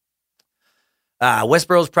Jews."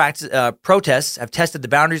 Westboro's protests have tested the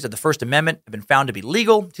boundaries of the First Amendment, have been found to be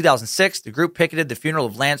legal. 2006, the group picketed the funeral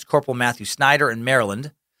of Lance Corporal Matthew Snyder in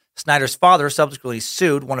Maryland. Snyder's father subsequently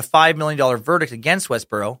sued, won a $5 million verdict against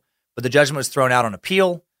Westboro, but the judgment was thrown out on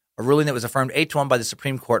appeal, a ruling that was affirmed 8-1 by the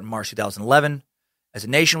Supreme Court in March 2011. As a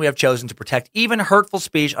nation, we have chosen to protect even hurtful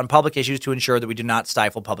speech on public issues to ensure that we do not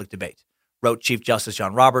stifle public debate, wrote Chief Justice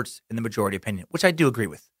John Roberts in the majority opinion, which I do agree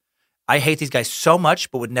with. I hate these guys so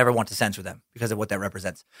much, but would never want to censor them because of what that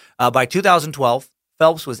represents. By 2012,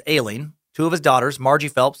 Phelps was ailing. Two of his daughters, Margie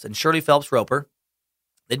Phelps and Shirley Phelps Roper,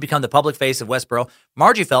 they'd become the public face of Westboro.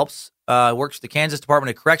 Margie Phelps works for the Kansas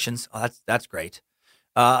Department of Corrections. Oh, that's great.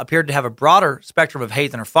 Appeared to have a broader spectrum of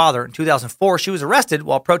hate than her father. In 2004, she was arrested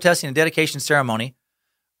while protesting a dedication ceremony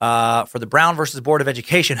for the Brown versus Board of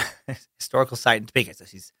Education historical site in Topeka. So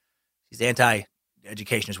she's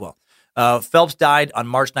anti-education as well. Phelps died on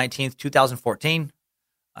March 19th, 2014.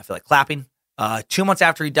 I feel like clapping. 2 months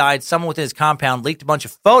after he died, someone within his compound leaked a bunch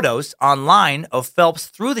of photos online of Phelps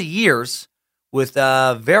through the years with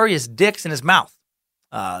various dicks in his mouth.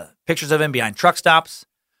 Pictures of him behind truck stops,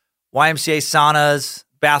 YMCA saunas,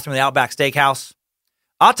 bathroom of the Outback Steakhouse.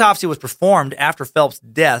 Autopsy was performed after Phelps'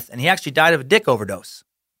 death, and he actually died of a dick overdose.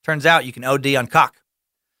 Turns out you can OD on cock.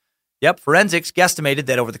 Yep, forensics guesstimated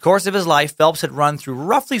that over the course of his life, Phelps had run through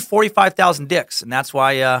roughly 45,000 dicks, and that's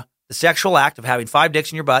why the sexual act of having 5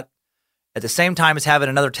 dicks in your butt at the same time as having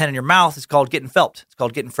another 10 in your mouth is called getting Phelped. It's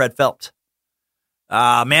called getting Fred Phelped.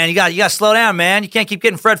 Man, you got to slow down, man. You can't keep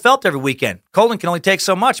getting Fred Phelped every weekend. Colon can only take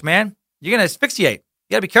so much, man. You're going to asphyxiate.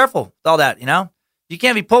 You got to be careful with all that, you know? You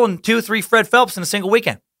can't be pulling 2-3 Fred Phelps in a single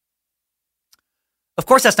weekend. Of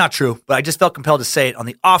course, that's not true, but I just felt compelled to say it on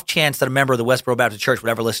the off chance that a member of the Westboro Baptist Church would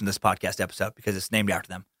ever listen to this podcast episode because it's named after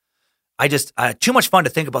them. I had too much fun to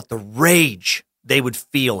think about the rage they would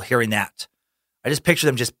feel hearing that. I just picture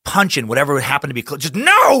them just punching whatever would happen to be close. Just,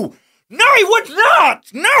 no, he would not.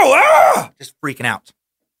 No, just freaking out. So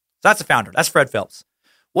that's the founder. That's Fred Phelps.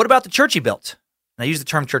 What about the church he built? And I use the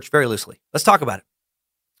term church very loosely. Let's talk about it.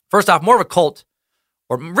 First off, more of a cult,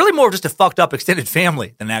 or really more of just a fucked up extended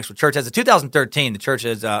family than an actual church. As of 2013, the church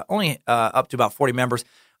is only up to about 40 members.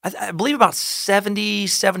 I believe about 70,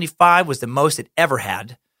 75 was the most it ever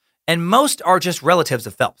had. And most are just relatives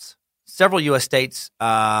of Phelps. Several U.S. states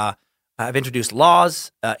have introduced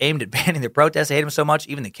laws aimed at banning their protests. They hate him so much.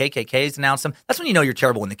 Even the KKK has announced them. That's when you know you're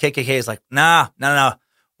terrible, when the KKK is like, no,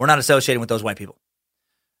 we're not associating with those white people.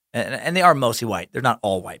 And they are mostly white. They're not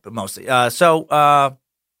all white, but mostly. So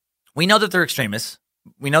we know that they're extremists.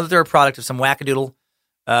 We know that they're a product of some wackadoodle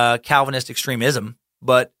Calvinist extremism,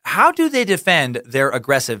 but how do they defend their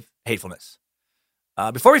aggressive hatefulness?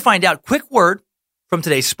 Before we find out, quick word from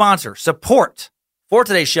today's sponsor. Support for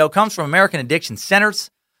today's show comes from American Addiction Centers.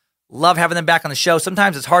 Love having them back on the show.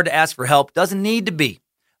 Sometimes it's hard to ask for help. Doesn't need to be.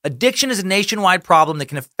 Addiction is a nationwide problem that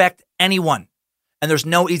can affect anyone, and there's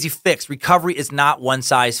no easy fix. Recovery is not one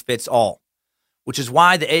size fits all, which is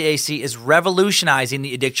why the AAC is revolutionizing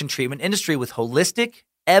the addiction treatment industry with holistic,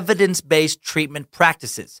 evidence-based treatment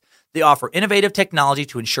practices. They offer innovative technology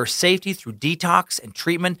to ensure safety through detox and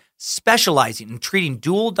treatment, specializing in treating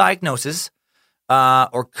dual diagnosis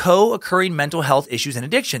or co-occurring mental health issues and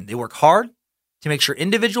addiction. They work hard to make sure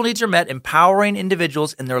individual needs are met, empowering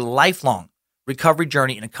individuals in their lifelong recovery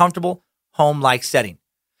journey in a comfortable, home-like setting.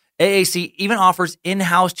 AAC even offers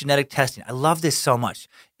in-house genetic testing. I love this so much.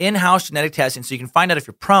 In-house genetic testing, so you can find out if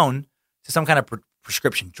you're prone to some kind of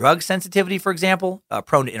prescription drug sensitivity, for example,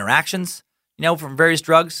 prone to interactions, from various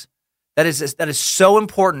drugs. That is so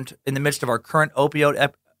important in the midst of our current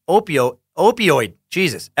opioid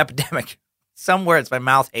epidemic. Somewhere it's my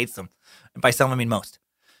mouth hates them, and by some I mean most.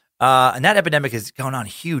 And that epidemic is going on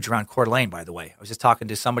huge around Coeur d'Alene, by the way. I was just talking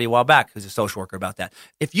to somebody a while back who's a social worker about that.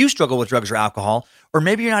 If you struggle with drugs or alcohol, or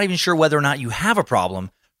maybe you're not even sure whether or not you have a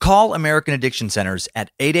problem, call American Addiction Centers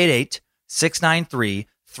at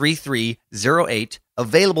 888-693-3308,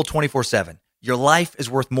 available 24/7. Your life is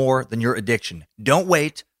worth more than your addiction. Don't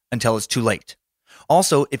wait until it's too late.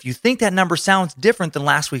 Also, if you think that number sounds different than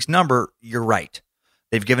last week's number, you're right.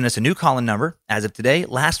 They've given us a new call-in number. As of today,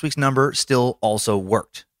 last week's number still also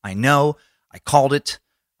worked. I know, I called it.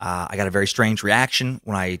 I got a very strange reaction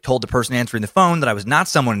when I told the person answering the phone that I was not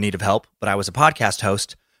someone in need of help, but I was a podcast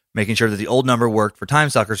host, making sure that the old number worked for time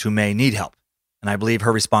suckers who may need help. And I believe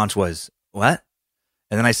her response was, what?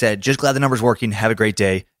 And then I said, just glad the number's working. Have a great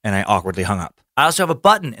day. And I awkwardly hung up. I also have a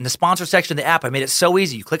button in the sponsor section of the app. I made it so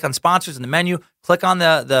easy. You click on sponsors in the menu, click on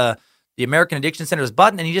the the American Addiction Center's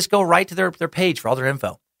button, and you just go right to their page for all their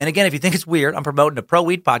info. And again, if you think it's weird, I'm promoting a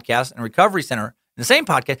pro-weed podcast and recovery center in the same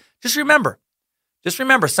podcast. Just remember,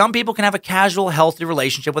 some people can have a casual, healthy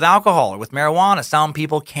relationship with alcohol or with marijuana. Some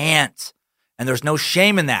people can't. And there's no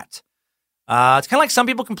shame in that. It's kind of like some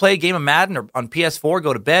people can play a game of Madden or on PS4,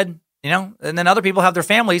 go to bed, and then other people have their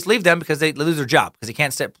families leave them because they lose their job because they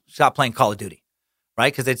can't stop playing Call of Duty,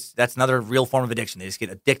 right? Because that's another real form of addiction. They just get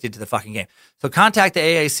addicted to the fucking game. So contact the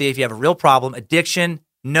AAC if you have a real problem. Addiction,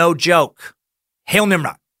 no joke. Hail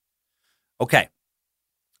Nimrod. Okay,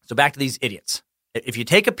 so back to these idiots. If you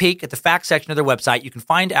take a peek at the facts section of their website, you can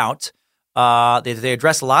find out they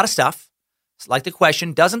address a lot of stuff. It's like the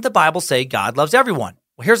question, doesn't the Bible say God loves everyone?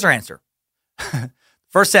 Well, here's their answer.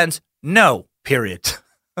 First sentence, no, period.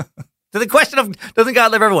 To the question of, doesn't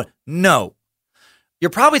God love everyone? No. You're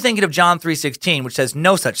probably thinking of John 3:16, which says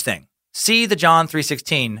no such thing. See the John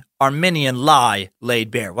 3:16 Arminian lie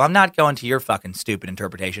laid bare. Well, I'm not going to your fucking stupid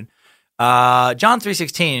interpretation. John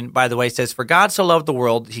 3:16, by the way, says, for God so loved the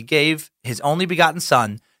world, he gave his only begotten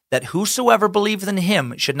Son, that whosoever believeth in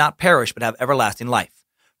him should not perish, but have everlasting life.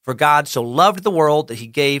 For God so loved the world that he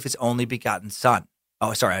gave his only begotten Son.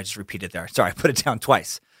 Oh, sorry, I just repeated it there. Sorry, I put it down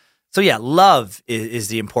twice. So yeah, love is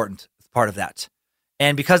the important part of that.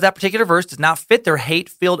 And because that particular verse does not fit their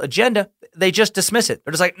hate-filled agenda, they just dismiss it.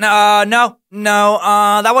 They're just like, no,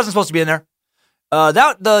 that wasn't supposed to be in there.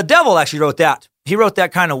 The devil actually wrote that. He wrote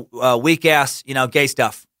that kind of weak-ass, gay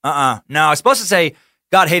stuff. No, it's supposed to say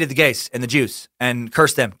God hated the gays and the Jews and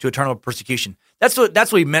cursed them to eternal persecution. That's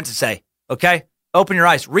what he meant to say, okay? Open your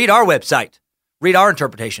eyes. Read our website. Read our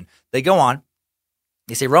interpretation. They go on.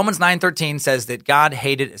 They say Romans 9:13 says that God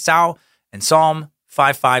hated Esau, and Psalm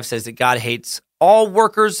 5:5 says that God hates all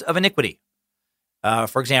workers of iniquity.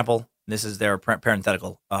 For example, this is their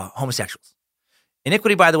parenthetical, homosexuals.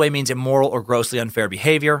 Iniquity, by the way, means immoral or grossly unfair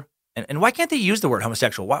behavior. And why can't they use the word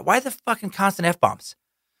homosexual? Why the fucking constant F-bombs?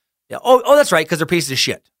 Yeah. Oh, that's right, because they're pieces of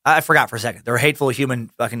shit. I forgot for a second. They're hateful human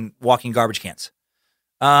fucking walking garbage cans.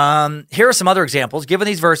 Here are some other examples. Given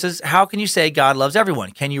these verses, how can you say God loves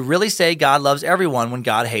everyone? Can you really say God loves everyone when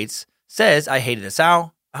God says, I hated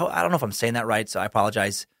Esau? I don't know if I'm saying that right, so I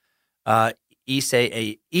apologize.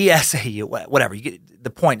 ESAU, whatever. You get,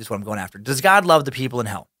 the point is what I'm going after. Does God love the people in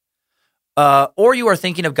hell? Or you are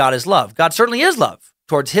thinking of God as love. God certainly is love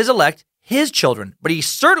towards his elect, his children, but he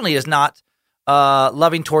certainly is not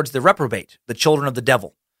loving towards the reprobate, the children of the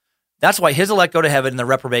devil. That's why his elect go to heaven and the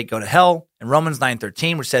reprobate go to hell. In Romans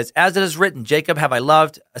 9:13, which says, as it is written, Jacob have I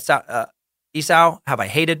loved, Esau have I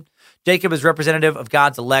hated. Jacob is representative of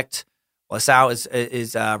God's elect, while Esau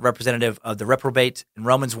is representative of the reprobate. In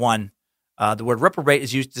Romans 1, the word reprobate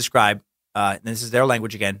is used to describe, and this is their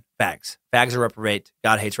language again, fags. Fags are reprobate.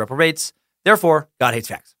 God hates reprobates. Therefore, God hates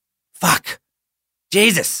fags. Fuck.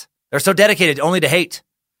 Jesus. They're so dedicated only to hate,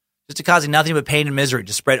 just to causing nothing but pain and misery,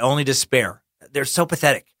 to spread only despair. They're so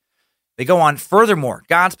pathetic. They go on, furthermore,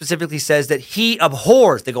 God specifically says that he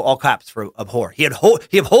abhors, they go all caps for abhor. He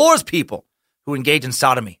abhors people who engage in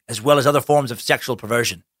sodomy, as well as other forms of sexual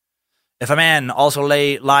perversion. If a man also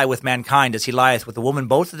lie with mankind as he lieth with a woman,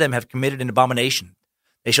 both of them have committed an abomination.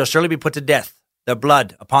 They shall surely be put to death, their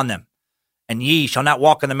blood upon them. And ye shall not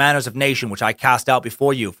walk in the manners of nation which I cast out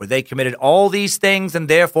before you, for they committed all these things, and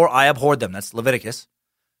therefore I abhorred them. That's Leviticus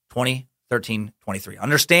 20:13-23.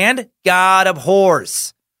 Understand? God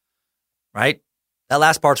abhors. Right? That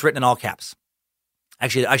last part's written in all caps.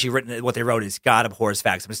 Actually written, what they wrote is God abhors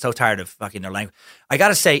fags. I'm so tired of fucking their language. I got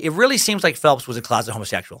to say, it really seems like Phelps was a closet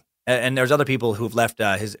homosexual. And there's other people who've left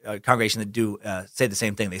his congregation that do say the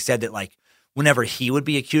same thing. They said that, like, whenever he would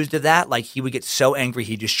be accused of that, like, he would get so angry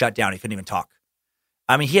he'd just shut down. He couldn't even talk.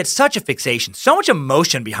 I mean, he had such a fixation, so much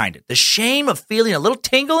emotion behind it. The shame of feeling a little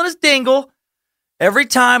tingle in his dingle every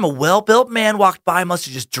time a well-built man walked by must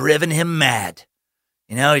have just driven him mad.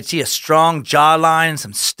 You know, you'd see a strong jawline,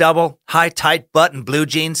 some stubble, high, tight butt and blue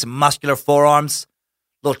jeans, some muscular forearms,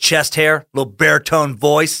 little chest hair, little baritone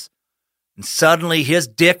voice. And suddenly his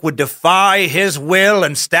dick would defy his will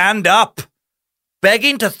and stand up,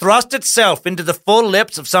 begging to thrust itself into the full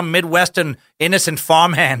lips of some Midwestern innocent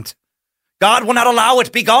farmhand. God will not allow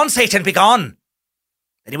it. Begone, Satan, begone.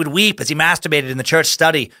 And he would weep as he masturbated in the church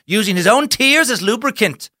study, using his own tears as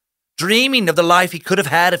lubricant, dreaming of the life he could have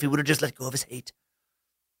had if he would have just let go of his hate.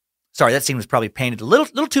 Sorry, that scene was probably painted a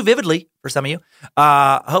little too vividly for some of you.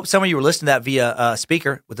 I hope some of you were listening to that via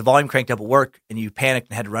speaker with the volume cranked up at work and you panicked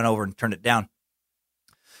and had to run over and turn it down.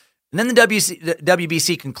 And then the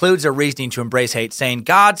WBC concludes their reasoning to embrace hate, saying,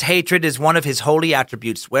 God's hatred is one of his holy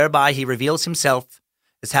attributes, whereby he reveals himself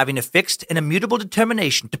as having a fixed and immutable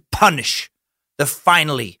determination to punish the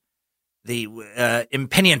finally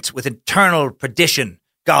impenitent with eternal perdition.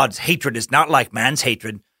 God's hatred is not like man's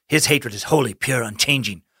hatred. His hatred is holy, pure,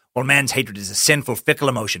 unchanging, while man's hatred is a sinful, fickle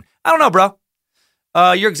emotion. I don't know, bro.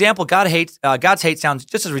 Your example, God's hate sounds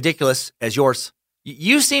just as ridiculous as yours.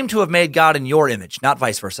 You seem to have made God in your image, not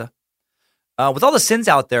vice versa. With all the sins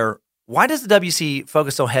out there, why does the WC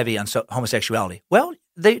focus so heavy on homosexuality? Well,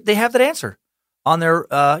 they have that answer on their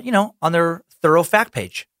on their thorough fact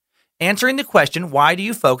page. Answering the question, why do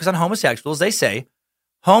you focus on homosexuals? They say,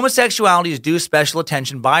 homosexuality is due special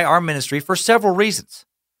attention by our ministry for several reasons.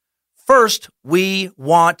 First, we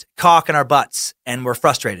want cock in our butts, and we're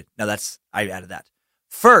frustrated. No, I added that.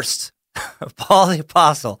 First, Paul the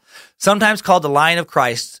Apostle, sometimes called the Lion of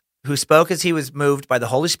Christ, who spoke as he was moved by the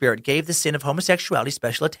Holy Spirit, gave the sin of homosexuality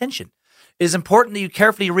special attention. It is important that you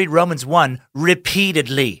carefully read Romans 1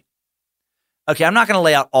 repeatedly. Okay, I'm not going to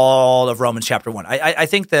lay out all of Romans chapter 1. I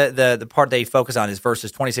think the part they focus on is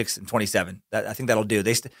verses 26 and 27. I think that'll do.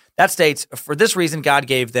 That states, for this reason, God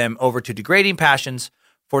gave them over to degrading passions,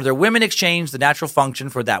 for their women exchanged the natural function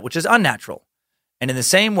for that which is unnatural. And in the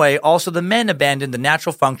same way, also the men abandoned the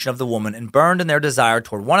natural function of the woman and burned in their desire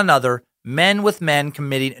toward one another, men with men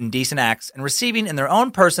committing indecent acts and receiving in their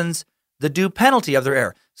own persons the due penalty of their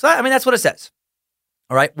error. So, that's what it says.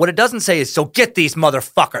 All right. What it doesn't say is, so get these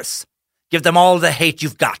motherfuckers. Give them all the hate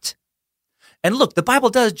you've got. And look, the Bible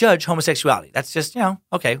does judge homosexuality. That's just,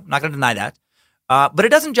 okay, I'm not going to deny that. But it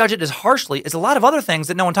doesn't judge it as harshly as a lot of other things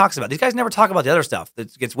that no one talks about. These guys never talk about the other stuff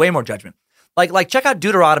that gets way more judgment. Like check out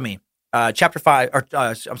Deuteronomy chapter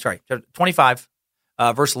 25,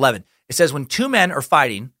 verse 11. It says, when two men are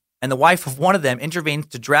fighting and the wife of one of them intervenes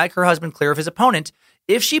to drag her husband clear of his opponent,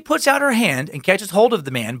 if she puts out her hand and catches hold of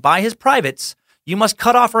the man by his privates, you must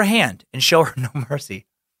cut off her hand and show her no mercy.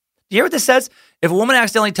 Do you hear what this says? If a woman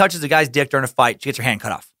accidentally touches a guy's dick during a fight, she gets her hand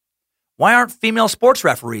cut off. Why aren't female sports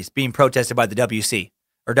referees being protested by the WC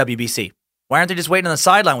or WBC? Why aren't they just waiting on the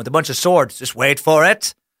sideline with a bunch of swords? Just wait for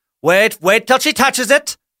it. Wait till she touches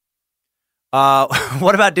it.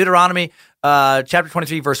 What about Deuteronomy chapter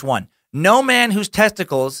 23, verse 1? No man whose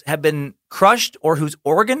testicles have been crushed or whose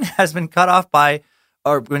organ has been cut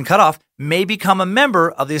off may become a member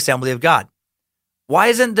of the assembly of God. Why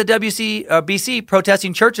isn't the BC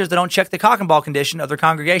protesting churches that don't check the cock and ball condition of their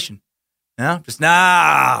congregation?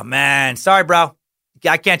 Man. Sorry, bro.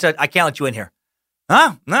 I can't let you in here.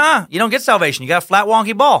 Nah, you don't get salvation. You got a flat,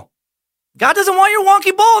 wonky ball. God doesn't want your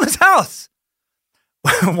wonky ball in his house.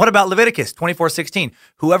 What about Leviticus 24:16?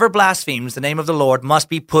 Whoever blasphemes the name of the Lord must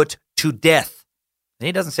be put to death. And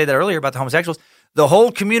he doesn't say that earlier about the homosexuals. The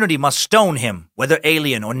whole community must stone him, whether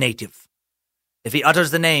alien or native. If he utters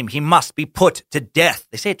the name, he must be put to death.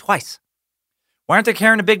 They say it twice. Why aren't they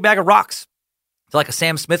carrying a big bag of rocks? It's like a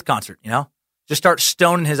Sam Smith concert, Just start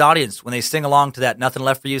stoning his audience when they sing along to that Nothing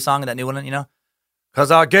Left for You song, that new one, Because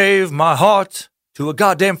I gave my heart to a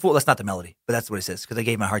goddamn fool. That's not the melody, but that's what it says. Because I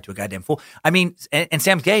gave my heart to a goddamn fool. And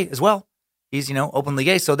Sam's gay as well. He's, openly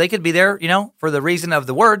gay. So they could be there, for the reason of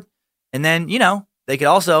the word. And then, they could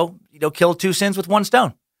also, kill two sins with one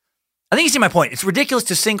stone. I think you see my point. It's ridiculous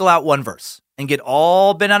to single out one verse and get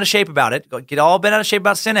all bent out of shape about it. Get all bent out of shape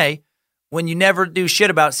about sin A when you never do shit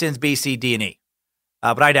about sins B, C, D, and E.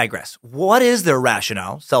 But I digress. What is their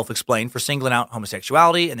rationale, self-explained, for singling out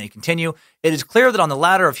homosexuality? And they continue, it is clear that on the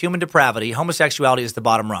ladder of human depravity, homosexuality is the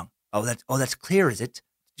bottom rung. That's clear, is it?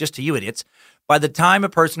 Just to you idiots. By the time a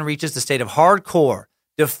person reaches the state of hardcore,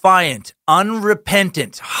 defiant,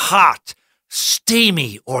 unrepentant, hot,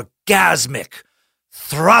 steamy, orgasmic,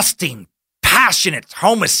 thrusting, passionate,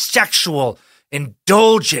 homosexual,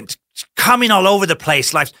 indulgent, coming all over the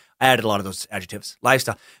place, I added a lot of those adjectives,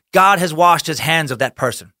 lifestyle. God has washed his hands of that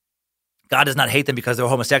person. God does not hate them because they're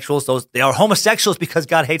homosexuals. They are homosexuals because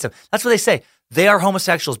God hates them. That's what they say. They are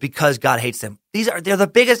homosexuals because God hates them. They're the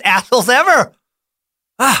biggest assholes ever.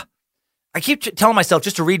 I keep telling myself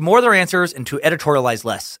just to read more of their answers and to editorialize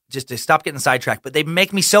less, just to stop getting sidetracked. But they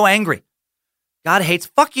make me so angry. God hates,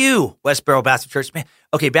 fuck you, Westboro Baptist Church. Man.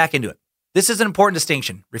 Okay, back into it. This is an important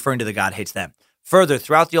distinction, referring to the God hates them. Further,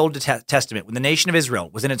 throughout the Old Testament, when the nation of Israel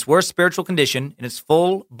was in its worst spiritual condition, in its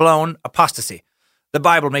full-blown apostasy, the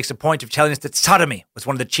Bible makes a point of telling us that sodomy was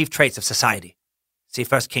one of the chief traits of society. See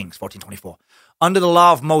 1 Kings 14:24. Under the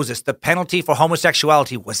law of Moses, the penalty for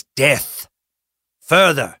homosexuality was death.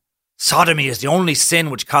 Further, sodomy is the only sin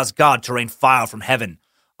which caused God to rain fire from heaven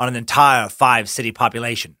on an entire 5-city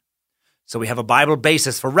population. So we have a Bible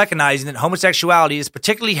basis for recognizing that homosexuality is a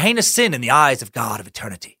particularly heinous sin in the eyes of God of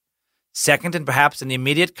eternity. Second, and perhaps in the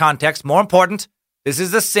immediate context, more important, this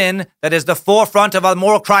is the sin that is the forefront of a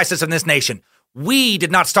moral crisis in this nation. We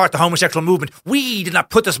did not start the homosexual movement. We did not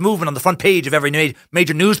put this movement on the front page of every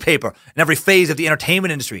major newspaper and every phase of the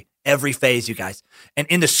entertainment industry. Every phase, you guys. And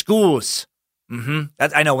in the schools.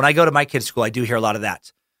 I know, when I go to my kids' school, I do hear a lot of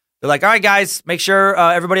that. They're like, all right, guys, make sure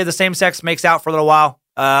everybody of the same sex makes out for a little while.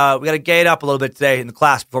 We got to gay it up a little bit today in the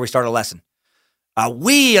class before we start a lesson.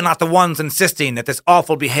 We are not the ones insisting that this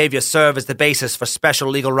awful behavior serve as the basis for special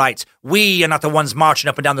legal rights. We are not the ones marching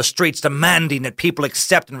up and down the streets demanding that people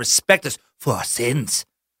accept and respect us for our sins.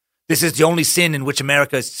 This is the only sin in which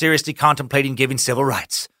America is seriously contemplating giving civil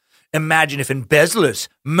rights. Imagine if embezzlers,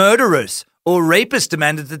 murderers, or rapists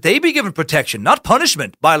demanded that they be given protection, not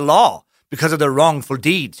punishment, by law because of their wrongful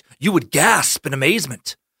deeds. You would gasp in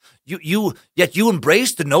amazement. Yet you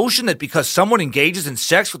embrace the notion that because someone engages in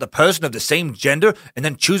sex with a person of the same gender and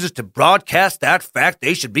then chooses to broadcast that fact,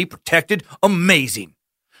 they should be protected? Amazing.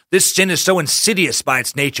 This sin is so insidious by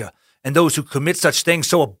its nature, and those who commit such things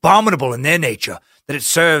so abominable in their nature, that it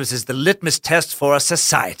serves as the litmus test for a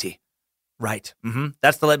society. Right.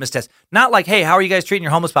 That's the litmus test. Not like, hey, how are you guys treating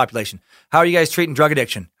your homeless population? How are you guys treating drug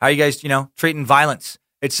addiction? How are you guys, treating violence?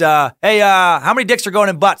 It's, hey, how many dicks are going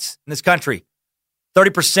in butts in this country?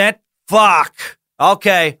 30%? Fuck.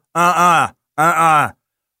 Okay. Not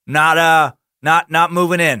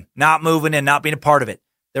moving in. Not moving in. Not being a part of it.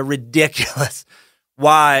 They're ridiculous.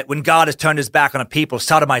 Why, when God has turned his back on a people,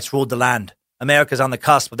 sodomites ruled the land. America's on the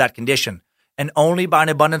cusp of that condition. And only by an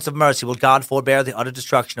abundance of mercy will God forbear the utter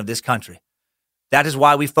destruction of this country. That is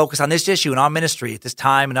why we focus on this issue in our ministry at this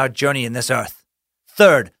time in our journey in this earth.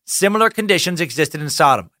 Third, similar conditions existed in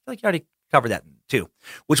Sodom. I feel like you already covered that too,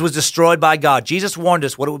 which was destroyed by God. Jesus warned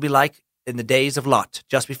us what it would be like in the days of Lot,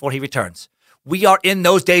 just before he returns. We are in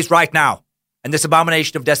those days right now, and this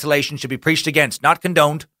abomination of desolation should be preached against, not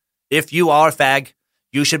condoned. If you are a fag,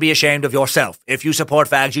 you should be ashamed of yourself. If you support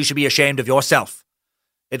fags, you should be ashamed of yourself.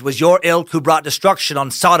 It was your ilk who brought destruction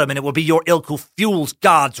on Sodom, and it will be your ilk who fuels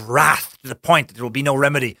God's wrath to the point that there will be no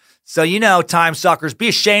remedy. So, time suckers, be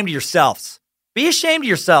ashamed of yourselves. Be ashamed of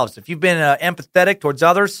yourselves. If you've been empathetic towards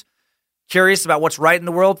others, curious about what's right in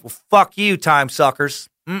the world, well, fuck you, time suckers.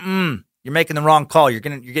 You're making the wrong call. You're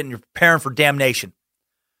preparing for damnation.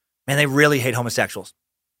 Man, they really hate homosexuals.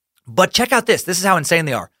 But check out this. This is how insane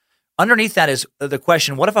they are. Underneath that is the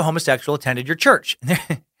question, what if a homosexual attended your church? And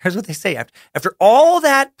here's what they say. After all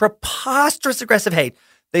that preposterous aggressive hate,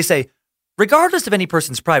 they say, regardless of any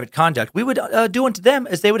person's private conduct, we would do unto them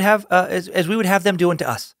as they would have, as we would have them do unto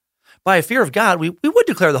us. By a fear of God, we would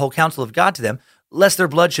declare the whole counsel of God to them, lest their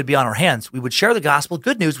blood should be on our hands. We would share the gospel,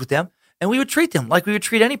 good news with them, and we would treat them like we would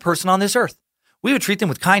treat any person on this earth. We would treat them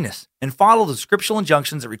with kindness and follow the scriptural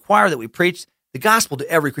injunctions that require that we preach the gospel to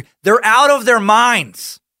every creature. They're out of their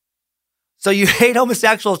minds. So you hate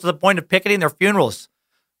homosexuals to the point of picketing their funerals,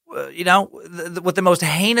 with the most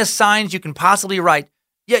heinous signs you can possibly write.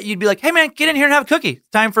 Yet you'd be like, hey man, get in here and have a cookie. It's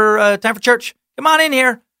time for church. Come on in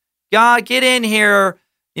here. God, get in here.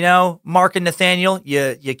 Mark and Nathaniel,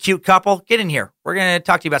 you cute couple, get in here. We're going to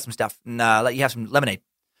talk to you about some stuff and let you have some lemonade.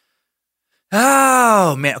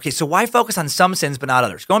 Oh, man. Okay, so why focus on some sins but not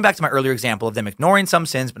others? Going back to my earlier example of them ignoring some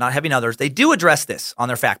sins but not having others, they do address this on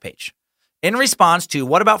their fact page. In response to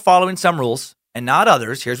what about following some rules and not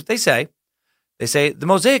others, here's what they say. They say, the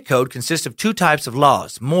Mosaic Code consists of two types of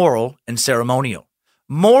laws, moral and ceremonial.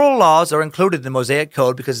 Moral laws are included in the Mosaic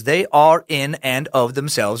Code because they are in and of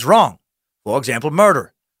themselves wrong. For example,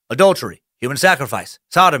 murder, adultery, human sacrifice,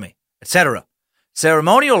 sodomy, etc.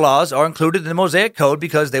 Ceremonial laws are included in the Mosaic Code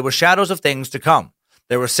because they were shadows of things to come.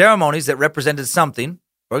 There were ceremonies that represented something,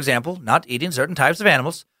 for example, not eating certain types of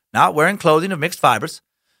animals, not wearing clothing of mixed fibers.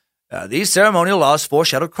 These ceremonial laws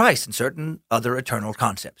foreshadowed Christ and certain other eternal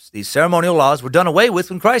concepts. These ceremonial laws were done away with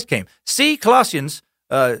when Christ came. See Colossians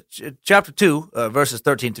chapter 2, verses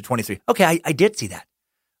 13 to 23. Okay, I did see that.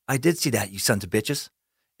 I did see that, you sons of bitches.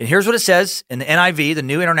 And here's what it says in the NIV, the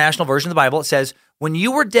New International Version of the Bible. It says, when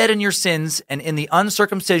you were dead in your sins and in the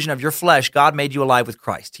uncircumcision of your flesh, God made you alive with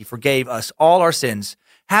Christ. He forgave us all our sins,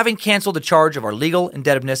 having canceled the charge of our legal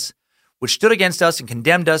indebtedness, which stood against us and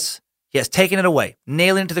condemned us. He has taken it away,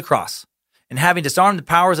 nailing it to the cross. And having disarmed the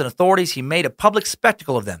powers and authorities, he made a public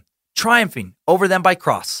spectacle of them, triumphing over them by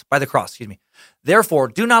the cross. Therefore,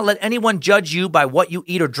 do not let anyone judge you by what you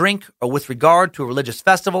eat or drink, or with regard to a religious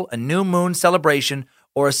festival, a new moon celebration,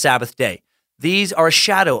 or a Sabbath day. These are a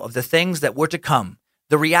shadow of the things that were to come.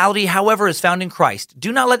 The reality, however, is found in Christ.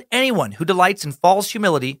 Do not let anyone who delights in false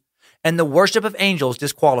humility and the worship of angels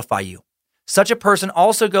disqualify you. Such a person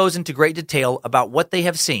also goes into great detail about what they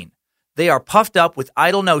have seen. They are puffed up with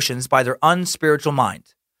idle notions by their unspiritual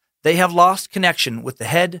mind. They have lost connection with the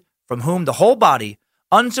head, from whom the whole body,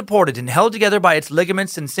 unsupported and held together by its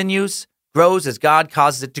ligaments and sinews, grows as God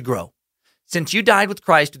causes it to grow. Since you died with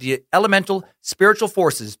Christ to the elemental spiritual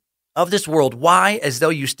forces of this world, why, as though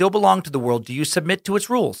you still belong to the world, do you submit to its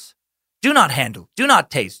rules? Do not handle, do not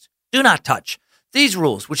taste, do not touch. These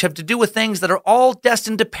rules, which have to do with things that are all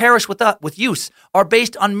destined to perish with use, are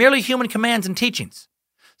based on merely human commands and teachings.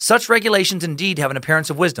 Such regulations indeed have an appearance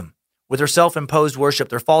of wisdom, with their self-imposed worship,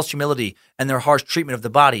 their false humility, and their harsh treatment of the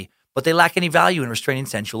body, but they lack any value in restraining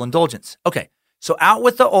sensual indulgence. Okay, so out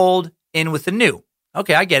with the old, in with the new.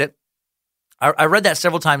 Okay, I get it. I read that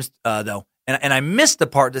several times, though, and I missed the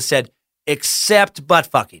part that said, except butt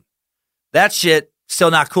fucking. That shit,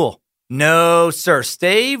 still not cool. No, sir.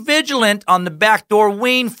 Stay vigilant on the backdoor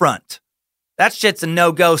ween front. That shit's a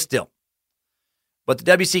no-go still. But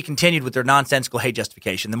the WC continued with their nonsensical hate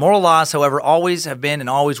justification. The moral laws, however, always have been and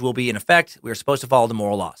always will be in effect. We are supposed to follow the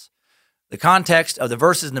moral laws. The context of the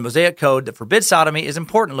verses in the Mosaic Code that forbid sodomy is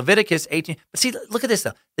important. Leviticus 18. But see, look at this,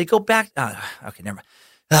 though. They go back. Okay, never mind.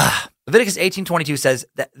 Leviticus 18:22 says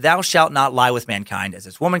that thou shalt not lie with mankind, as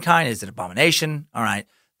is womankind, is an abomination. All right.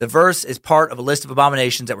 The verse is part of a list of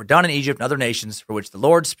abominations that were done in Egypt and other nations for which the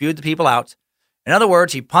Lord spewed the people out. In other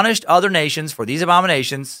words, he punished other nations for these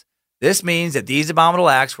abominations. This means that these abominable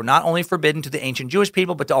acts were not only forbidden to the ancient Jewish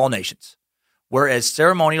people, but to all nations. Whereas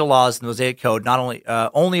ceremonial laws in the Mosaic Code not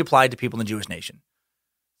only applied to people in the Jewish nation.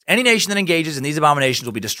 Any nation that engages in these abominations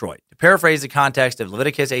will be destroyed. To paraphrase the context of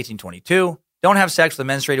Leviticus 18:22, don't have sex with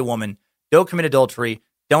a menstruated woman, don't commit adultery,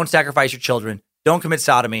 don't sacrifice your children, don't commit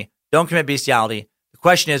sodomy, don't commit bestiality. The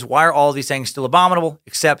question is, why are all of these things still abominable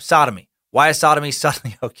except sodomy? Why is sodomy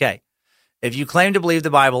suddenly okay? If you claim to believe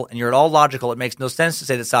the Bible and you're at all logical, it makes no sense to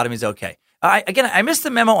say that sodomy is okay. I missed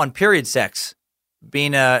the memo on period sex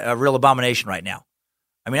being a real abomination right now.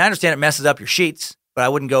 I mean, I understand it messes up your sheets, but I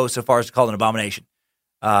wouldn't go so far as to call it an abomination.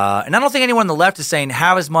 And I don't think anyone on the left is saying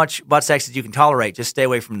have as much butt sex as you can tolerate. Just stay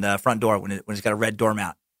away from the front door when it's got a red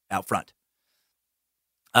doormat out front.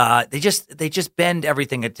 They just bend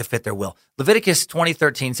everything to fit their will. Leviticus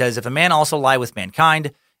 20:13 says, if a man also lie with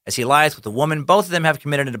mankind, as he lieth with a woman, both of them have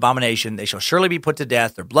committed an abomination. They shall surely be put to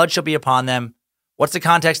death. Their blood shall be upon them. What's the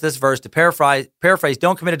context of this verse? To paraphrase,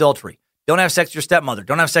 don't commit adultery. Don't have sex with your stepmother.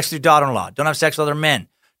 Don't have sex with your daughter-in-law. Don't have sex with other men.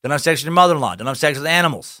 Don't have sex with your mother-in-law. Don't have sex with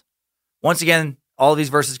animals. Once again, all of these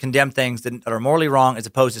verses condemn things that are morally wrong as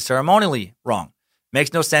opposed to ceremonially wrong.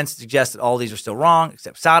 Makes no sense to suggest that all these are still wrong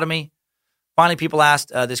except sodomy. Finally, people asked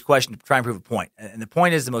this question to try and prove a point. And the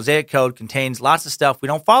point is the Mosaic Code contains lots of stuff we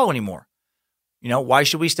don't follow anymore. You know, why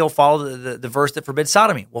should we still follow the verse that forbids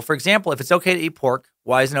sodomy? Well, for example, if it's okay to eat pork,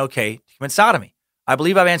 why isn't it okay to commit sodomy? I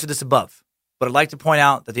believe I've answered this above, but I'd like to point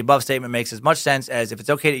out that the above statement makes as much sense as if it's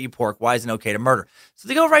okay to eat pork, why isn't it okay to murder? So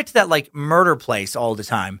they go right to that like murder place all the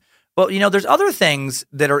time. But, you know, there's other things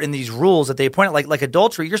that are in these rules that they point out, like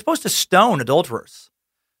adultery. You're supposed to stone adulterers.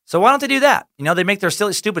 So why don't they do that? You know, they make their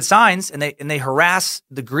silly, stupid signs and they harass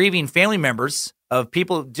the grieving family members of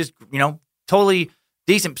people just, you know, totally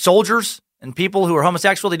decent soldiers and people who are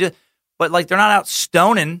homosexual. They do, but like they're not out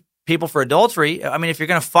stoning people for adultery. I mean, if you're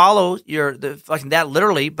going to follow that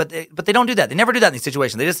literally, but they don't do that. They never do that in these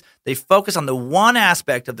situations. They focus on the one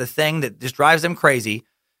aspect of the thing that just drives them crazy,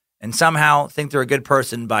 and somehow think they're a good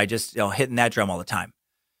person by just hitting that drum all the time.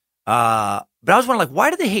 But I was wondering, like,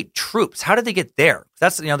 why do they hate troops? How did they get there?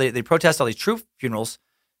 That's they protest all these troop funerals.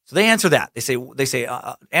 So they answer that. They say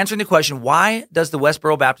answering the question, why does the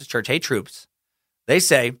Westboro Baptist Church hate troops? They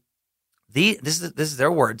say this is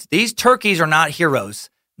their words. These turkeys are not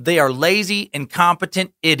heroes. They are lazy,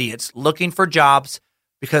 incompetent idiots looking for jobs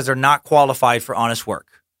because they're not qualified for honest work.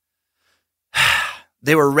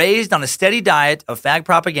 They were raised on a steady diet of fag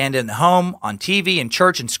propaganda in the home, on TV, in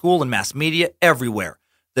church, in school, and mass media, everywhere.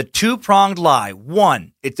 The two-pronged lie.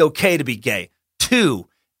 1, it's okay to be gay. 2,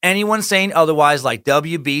 anyone saying otherwise, like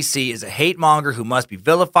WBC, is a hate monger who must be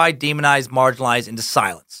vilified, demonized, marginalized into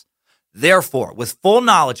silence. Therefore, with full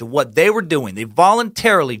knowledge of what they were doing, they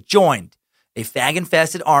voluntarily joined a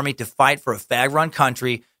fag-infested army to fight for a fag-run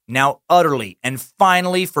country, now utterly and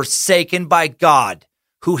finally forsaken by God,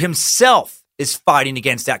 who himself is fighting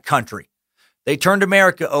against that country. They turned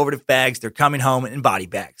America over to fags. They're coming home in body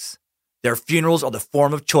bags. Their funerals are the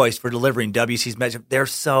form of choice for delivering WC's message. They're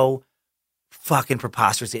so fucking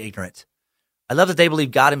preposterously ignorant. I love that they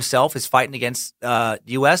believe God himself is fighting against the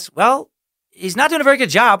U.S. Well, he's not doing a very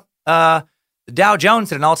good job. The Dow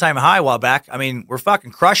Jones hit an all-time high a while back. I mean, we're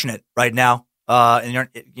fucking crushing it right now, on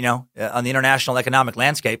the international economic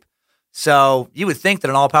landscape. So you would think that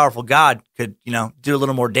an all-powerful God could, do a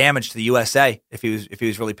little more damage to the USA if he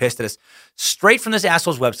was really pissed at us. Straight from this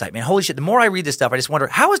asshole's website, man. Holy shit. The more I read this stuff, I just wonder,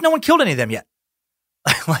 how has no one killed any of them yet?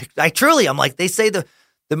 I'm like, they say the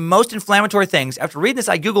the most inflammatory things. After reading this,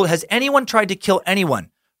 I Googled, has anyone tried to kill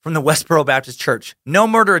anyone from the Westboro Baptist Church? No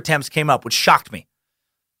murder attempts came up, which shocked me.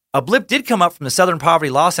 A blip did come up from the Southern Poverty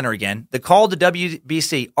Law Center again. They called the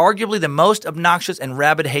WBC arguably the most obnoxious and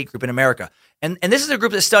rabid hate group in America. And this is a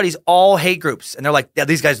group that studies all hate groups. And they're like, yeah,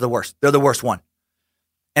 these guys are the worst. They're the worst one.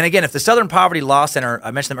 And again, if the Southern Poverty Law Center,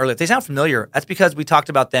 I mentioned them earlier, if they sound familiar, that's because we talked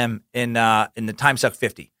about them in the Time Suck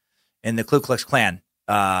 50, in the Ku Klux Klan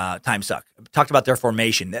Time Suck. We talked about their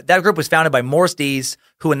formation. That group was founded by Morris Dees,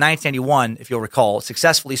 who in 1991, if you'll recall,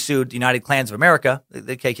 successfully sued the United Klans of America,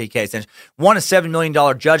 the KKK, won a $7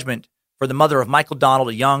 million judgment for the mother of Michael Donald,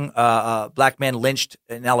 a young black man lynched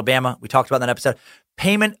in Alabama. We talked about that episode.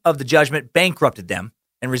 Payment of the judgment bankrupted them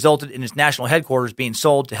and resulted in its national headquarters being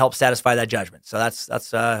sold to help satisfy that judgment. So that's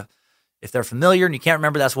if they're familiar and you can't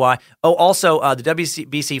remember, that's why. Oh, also, the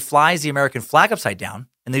WBC flies the American flag upside down,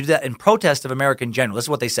 and they do that in protest of America in general. This is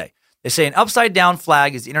what they say. They say an upside-down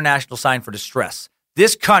flag is the international sign for distress.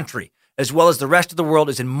 This country, as well as the rest of the world,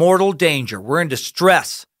 is in mortal danger. We're in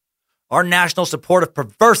distress. Our national support of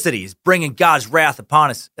perversity is bringing God's wrath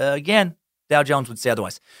upon us. Again, Dow Jones would say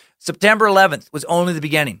otherwise. September 11th was only the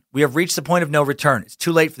beginning. We have reached the point of no return. It's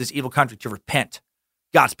too late for this evil country to repent.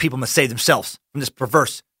 God's people must save themselves from this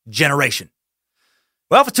perverse generation.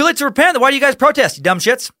 Well, if it's too late to repent, then why do you guys protest, you dumb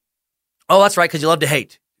shits? Oh, that's right, because you love to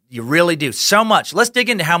hate. You really do. So much. Let's dig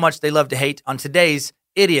into how much they love to hate on today's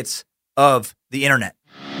Idiots of the Internet.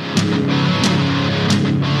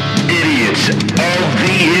 Idiots of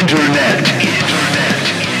the Internet.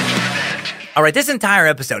 All right, this entire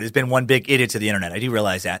episode has been one big Idiots of the Internet. I do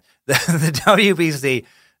realize that. The WBC,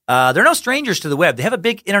 they're no strangers to the web. They have a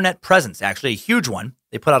big internet presence, actually, a huge one.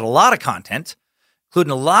 They put out a lot of content,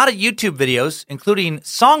 including a lot of YouTube videos, including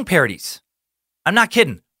song parodies. I'm not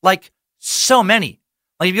kidding. Like, so many.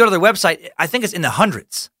 Like, if you go to their website, I think it's in the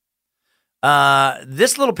hundreds.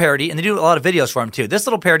 This little parody, and they do a lot of videos for them, too. This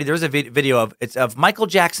little parody, there's a video of Michael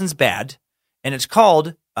Jackson's Bad, and it's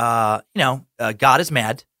called, God is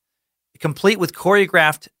Mad, complete with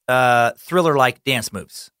choreographed thriller-like dance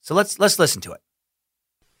moves. So let's listen to it.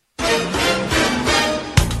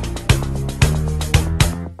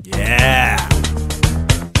 Yeah.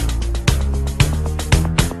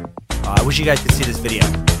 I wish you guys could see this video.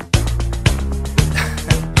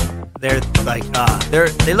 They're like,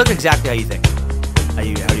 they look exactly how you think. How do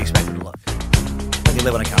you expect them to look? Like they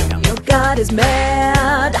live on a countdown. Your God is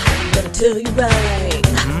mad, gonna tell you right.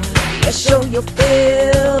 Mm-hmm. Yeah, show your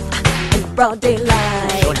filth in broad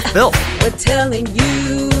daylight. Showing your filth. We're telling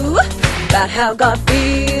you about how God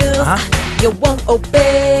feels. You won't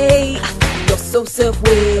obey. You're so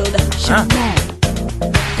self-willed.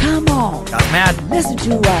 Come on. God's mad. Listen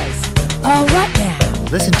to us. All right now.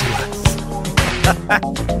 Listen to us.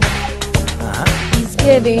 He's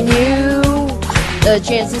giving you the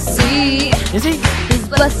chance to see. Is he? His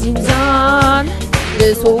blessings on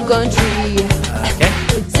this whole country. Okay.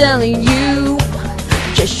 We're telling you,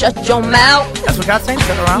 just shut your mouth. That's what God's saying?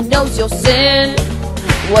 Shut her He mouth? knows your sin,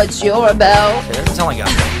 what you're about. It doesn't sound like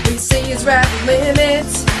God. We say his wrath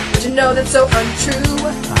limits, but you know that's so untrue.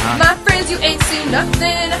 My friends, you ain't seen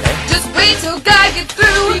nothing. Just wait till God gets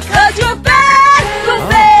through. Because you're bad, you're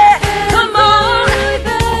bad. Come on.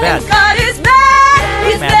 Bad. And God is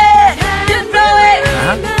mad, he's mad. You know it.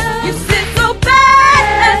 You sit so bad,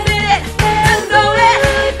 admit it. You know it.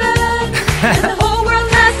 And the whole world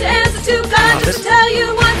has to answer to God just to tell you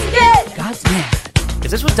once again. God's mad. If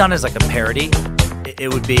this was done as like a parody, it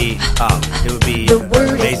would be The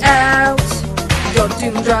word is amazing. out, your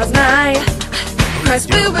doom draws nigh. Christ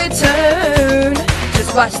will return,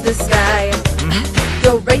 just watch the sky.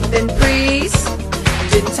 Your raping priest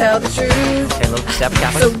didn't tell the truth. Okay, a little step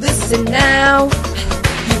Catholic. So listen now,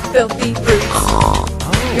 you filthy brute.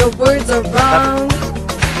 Your words are wrong,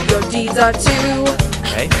 your deeds are too.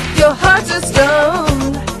 Okay. Your heart's a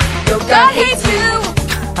stone, your God hates you.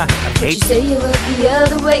 I You hate say you look the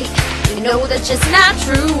other way, you know that's just not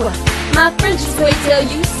true. My friend, just wait till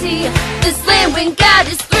you see this land when God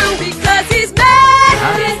is through. Because he's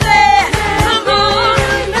mad, he's mad, come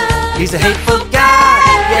on. He's a hateful God.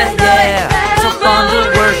 Yeah. So fun to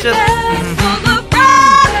worship. Full of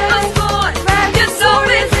wrath, of scorn, you're so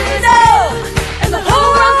risen to know. And the whole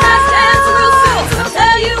world has to answer real soon. So I'll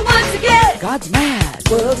tell you once again, God's mad.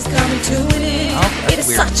 The world is coming to an end. that's It is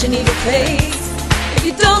weird. such an evil place. If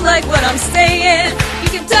you don't like what I'm saying, you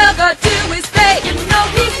can tell God to his face. You know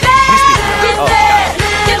he's mad. He's Oh, mad.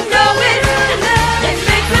 You know it. It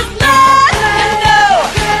makes us mad. You know.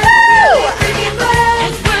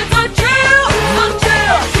 His words are true.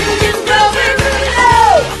 You know it.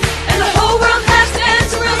 And the whole world has to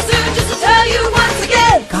answer real soon just to tell you once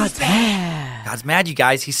again. God's mad. God's mad. mad, you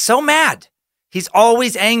guys. He's so mad. He's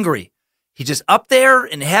always angry. He's just up there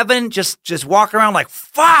in heaven, just walking around like,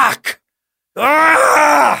 fuck.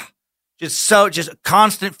 Just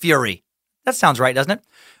constant fury. That sounds right, doesn't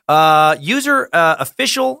it? User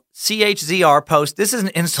official CHZR post. This is an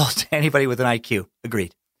insult to anybody with an IQ.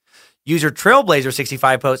 Agreed. User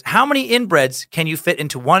Trailblazer65 post. How many inbreds can you fit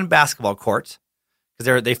into one basketball court?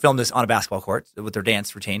 Because they filmed this on a basketball court with their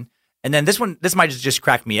dance routine. And then this might just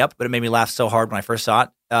crack me up, but it made me laugh so hard when I first saw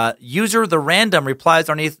it. User the random replies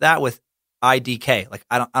underneath that with IDK. Like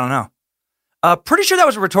I don't know. Pretty sure that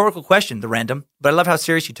was a rhetorical question, the random, but I love how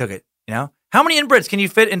serious you took it. You know, how many inbreds can you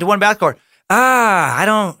fit into one basketball court? I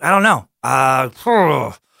don't know.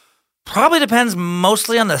 Probably depends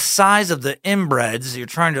mostly on the size of the inbreds you're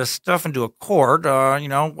trying to stuff into a court. You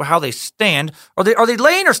know, how they stand. Are they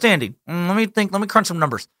laying or standing? Let me think. Let me crunch some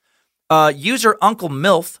numbers. User Uncle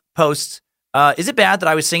MILF posts, is it bad that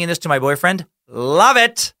I was singing this to my boyfriend? Love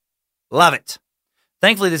it. Love it.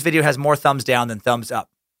 Thankfully, this video has more thumbs down than thumbs up.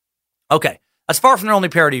 Okay. That's far from their only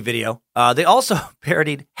parody video. They also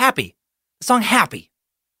parodied Happy. The song Happy.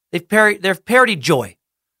 They've parodied Joy.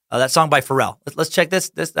 That song by Pharrell. Let's check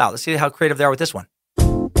this out. Let's see how creative they are with this one.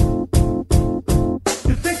 You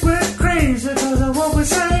think we're crazy because of what we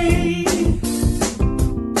say.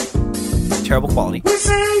 Terrible quality. We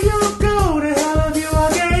say you'll go to hell if you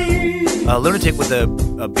are gay. A lunatic with a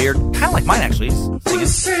beard, kind of like mine actually. We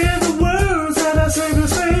say the words that I say to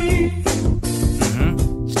say.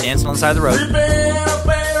 Just dancing on the side of the road.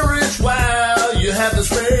 Perish while you have the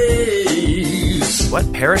space.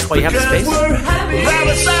 What? Perish while you have the space? We're happy. Grab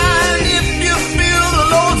a sign if you feel the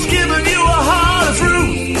Lord's giving you a heart of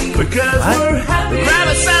truth. Because we're happy. Grab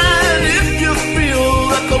a sign if you feel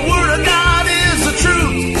that the word of God is the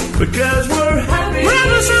truth. Because we're happy.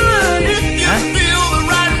 Grab a sign if you feel the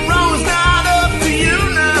right and wrong is not up to you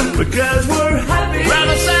now. Because we're happy. Grab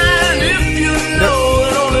a sign if you know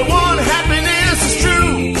that only one happiness is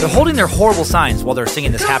true. They're holding their horrible signs while they're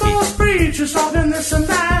singing this happy. Preachers talking this and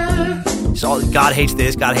that. So God hates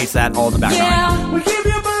this, God hates that, all in the background. We give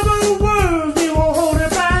you Bible words, we won't hold it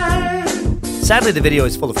back. Sadly, the video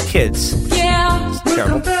is full of kids. Yeah. It's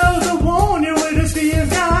terrible. To warn you with this being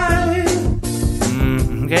guide.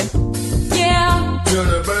 Okay. Yeah.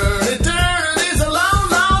 Gonna burn eternity's a long,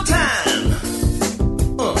 long time.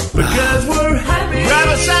 Because we're happy. Grab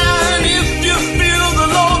a sign if you feel the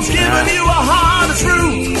Lord's giving you a heart of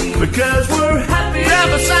truth. Because we're happy. Grab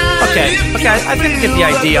a sign. Okay, I think we get the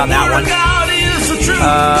idea on that one.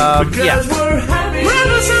 Yeah.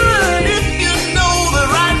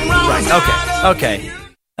 Right, okay.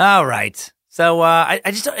 All right. So, I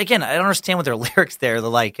just, again, I don't understand what their lyrics there. They're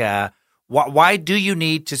like, why do you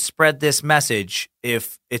need to spread this message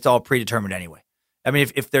if it's all predetermined anyway? I mean,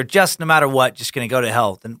 if they're just, no matter what, just going to go to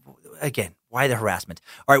hell, then, again, why the harassment?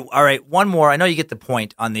 All right, one more. I know you get the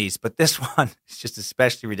point on these, but this one is just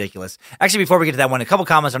especially ridiculous. Actually, before we get to that one, a couple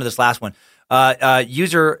comments under this last one.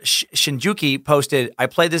 User Shinjuki posted, I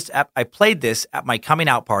played this at my coming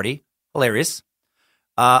out party. Hilarious.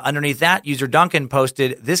 Underneath that, user Duncan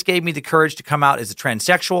posted, this gave me the courage to come out as a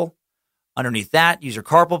transsexual. Underneath that, user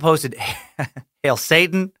Carpal posted, Hail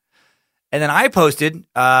Satan. And then I posted,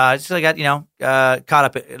 just I got, caught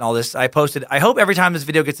up in all this. I posted, I hope every time this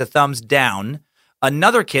video gets a thumbs down,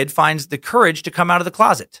 another kid finds the courage to come out of the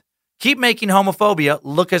closet. Keep making homophobia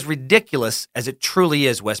look as ridiculous as it truly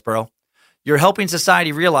is, Westboro. You're helping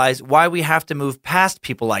society realize why we have to move past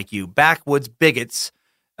people like you, backwoods bigots,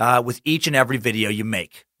 with each and every video you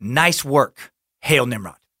make. Nice work. Hail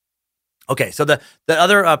Nimrod. Okay, so the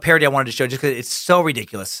other parody I wanted to show, just because it's so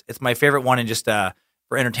ridiculous. It's my favorite one, and just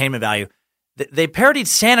for entertainment value. They parodied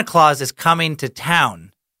Santa Claus as coming to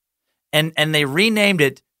town, and they renamed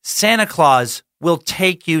it Santa Claus Will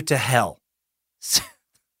Take You to Hell.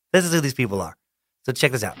 This is who these people are. So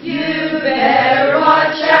check this out. You better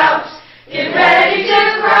watch out. Get ready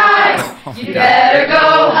to cry. You better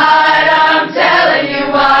go hide. I'm telling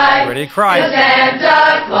you why. Ready to cry. 'Cause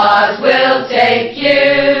Santa Claus will take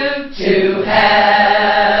you to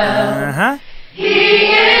hell. Uh-huh. He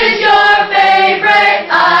is your favorite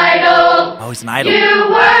idol. Oh, he's an idol. You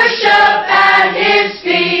worship at his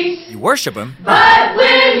feet. You worship him? But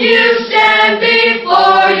when you stand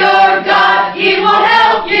before your God, he will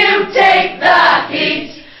help you take the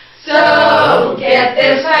heat. So get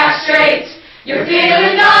this fact straight. You're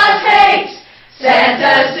feeling God's hate.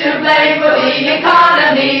 Santa's to blame for the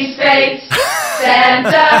economy's fate.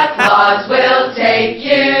 Santa Claus will take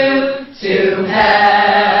you to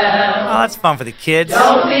hell. Oh, that's fun for the kids.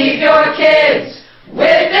 Don't leave your kids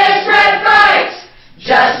with this red fright.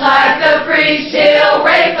 Just like the priest, he'll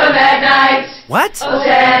rape them at night. What? Oh,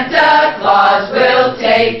 Santa Claus will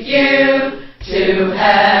take you to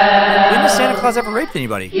hell. When has Santa Claus ever raped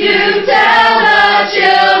anybody? You tell the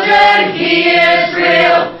children he is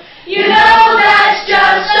real. You know that's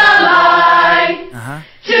just a lie.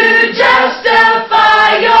 To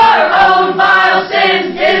justify your own vile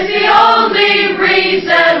sins is the only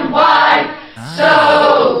reason why.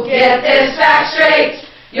 So get this fact straight.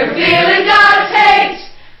 You're feeling God's hate.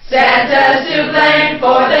 Santa's to blame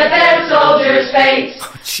for the dead soldier's fate.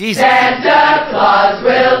 Jesus. Santa Claus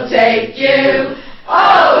will take you.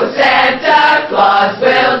 Oh, Santa Claus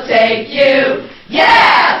will take you.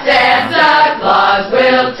 Yeah, Santa Claus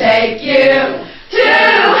will take you to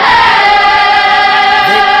hell.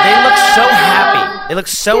 They look so happy. They look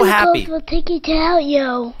so happy. We'll take you to hell,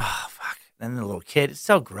 yo. Oh, fuck. And the little kid. It's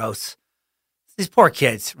so gross. These poor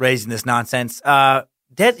kids raising this nonsense.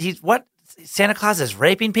 Santa Claus is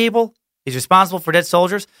raping people? He's responsible for dead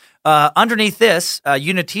soldiers? Underneath this,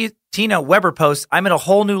 Unitina Weber posts, I'm at a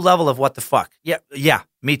whole new level of what the fuck. Yeah,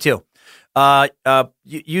 me too.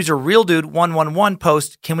 User RealDude111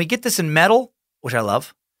 posts, can we get this in metal? Which I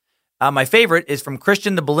love. My favorite is from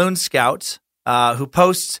Christian the Balloon Scout, who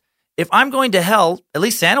posts, if I'm going to hell, at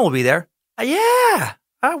least Santa will be there. Yeah.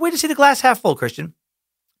 Way to see the glass half full, Christian.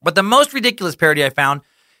 But the most ridiculous parody I found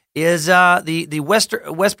is the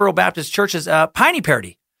Westboro Baptist Church's Piney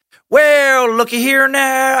parody. Well, looky here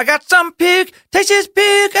now, I got some pig, tastiest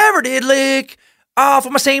pig ever did lick, off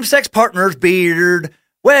of my same-sex partner's beard.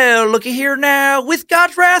 Well, looky here now, with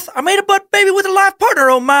God's wrath, I made a butt baby with a life partner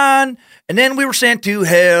of mine. And then we were sent to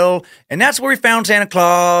hell, and that's where we found Santa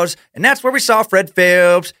Claus, and that's where we saw Fred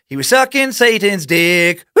Phelps. He was sucking Satan's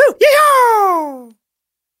dick. Woo, yee-haw!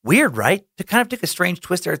 Weird, right? It kind of took a strange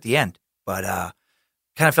twist there at the end, but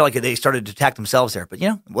kind of felt like they started to attack themselves there. But,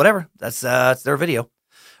 whatever. That's their video.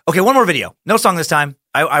 Okay, one more video. No song this time.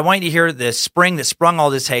 I want you to hear the spring that sprung all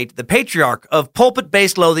this hate. The patriarch of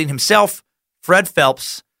pulpit-based loathing himself, Fred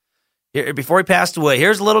Phelps. Before he passed away,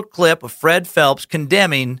 here's a little clip of Fred Phelps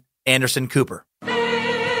condemning Anderson Cooper. Build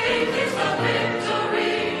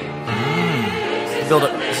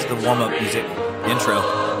up. This is the warm-up music, the intro.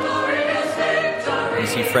 You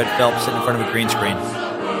see Fred Phelps sitting in front of a green screen.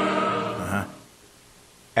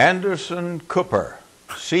 Anderson Cooper,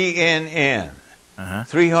 CNN,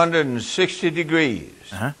 360 Degrees,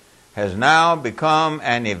 has now become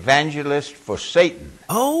an evangelist for Satan.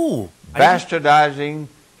 Oh! Bastardizing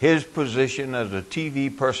his position as a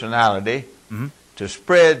TV personality to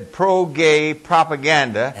spread pro-gay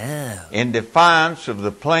propaganda in defiance of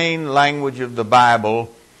the plain language of the Bible,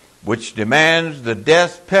 which demands the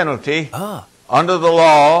death penalty under the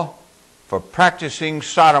law for practicing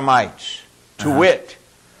sodomites. To wit,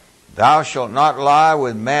 thou shalt not lie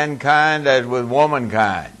with mankind as with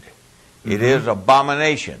womankind. It is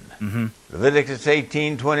abomination. Leviticus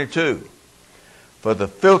 18:22. For the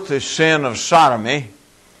filthy sin of sodomy,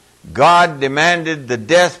 God demanded the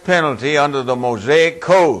death penalty under the Mosaic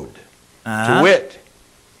Code. To wit,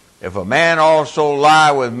 if a man also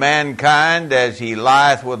lie with mankind as he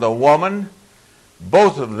lieth with a woman,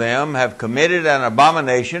 both of them have committed an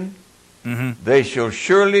abomination. They shall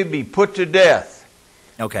surely be put to death.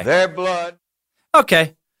 Okay. Their blood.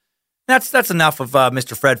 Okay. That's enough of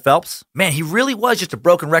Mr. Fred Phelps. Man, he really was just a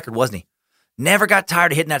broken record, wasn't he? Never got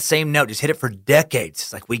tired of hitting that same note. Just hit it for decades.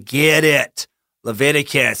 It's like, we get it.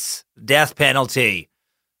 Leviticus, death penalty.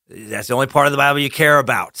 That's the only part of the Bible you care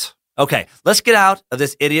about. Okay, let's get out of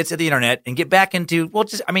this idiots of the internet and get back into,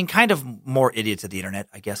 kind of more idiots of the internet,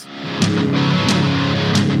 I guess.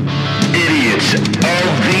 Idiots of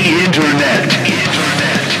the internet.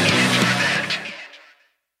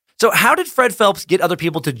 So how did Fred Phelps get other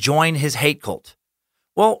people to join his hate cult?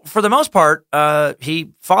 Well, for the most part,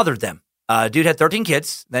 he fathered them. Dude had 13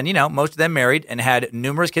 kids. Then, most of them married and had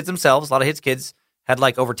numerous kids themselves. A lot of his kids had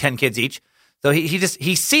like over 10 kids each. So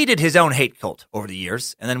he seeded his own hate cult over the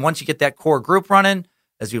years. And then once you get that core group running,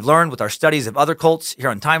 as we've learned with our studies of other cults here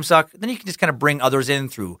on TimeSuck, then you can just kind of bring others in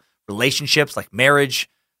through relationships like marriage,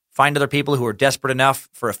 find other people who are desperate enough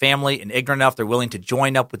for a family and ignorant enough they're willing to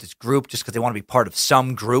join up with this group just because they want to be part of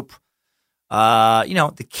some group.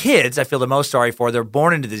 The kids I feel the most sorry for, they're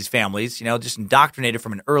born into these families, just indoctrinated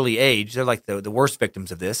from an early age. They're like the worst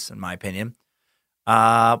victims of this, in my opinion.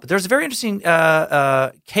 But there's a very interesting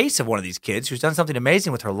case of one of these kids who's done something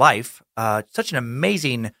amazing with her life. Such an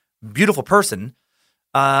amazing, beautiful person.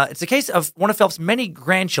 It's the case of one of Phelps' many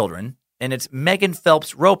grandchildren, and it's Megan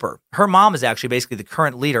Phelps Roper. Her mom is actually basically the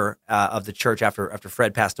current leader of the church after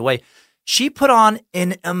Fred passed away. She put on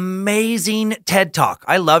an amazing TED Talk.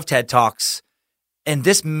 I love TED Talks, and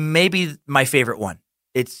this may be my favorite one.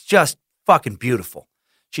 It's just fucking beautiful.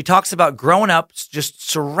 She talks about growing up just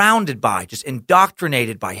surrounded by, just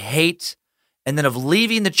indoctrinated by hate, and then of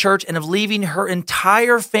leaving the church and of leaving her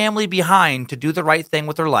entire family behind to do the right thing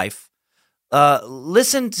with her life.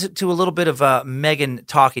 Listen to a little bit of Megan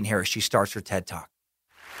talking here as she starts her TED Talk.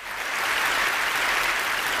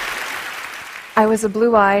 I was a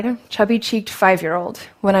blue-eyed, chubby-cheeked 5-year-old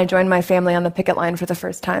when I joined my family on the picket line for the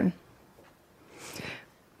first time.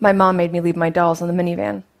 My mom made me leave my dolls in the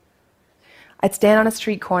minivan. I'd stand on a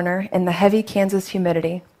street corner in the heavy Kansas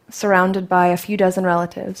humidity, surrounded by a few dozen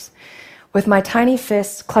relatives, with my tiny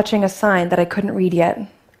fists clutching a sign that I couldn't read yet.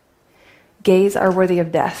 Gays are worthy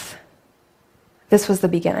of death. This was the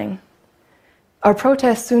beginning. Our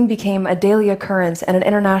protest soon became a daily occurrence and an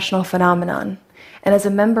international phenomenon, and as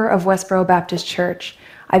a member of Westboro Baptist Church,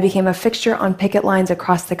 I became a fixture on picket lines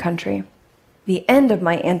across the country. The end of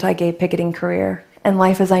my anti-gay picketing career, and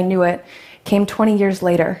life as I knew it, came 20 years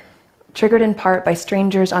later, triggered in part by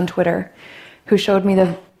strangers on Twitter who showed me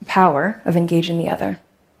the power of engaging the other.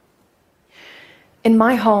 In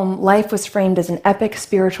my home, life was framed as an epic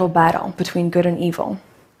spiritual battle between good and evil.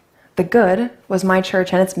 The good was my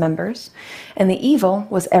church and its members, and the evil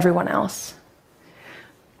was everyone else.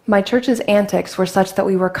 My church's antics were such that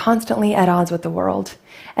we were constantly at odds with the world,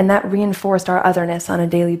 and that reinforced our otherness on a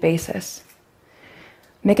daily basis.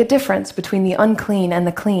 Make a difference between the unclean and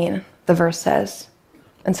the clean, the verse says.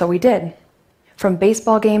 And so we did. From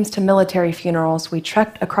baseball games to military funerals, we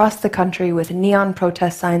trekked across the country with neon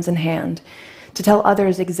protest signs in hand to tell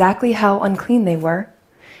others exactly how unclean they were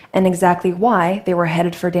and exactly why they were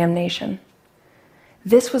headed for damnation.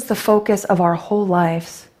 This was the focus of our whole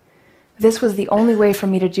lives. This was the only way for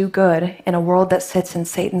me to do good in a world that sits in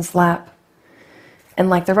Satan's lap.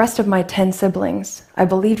 And like the rest of my 10 siblings, I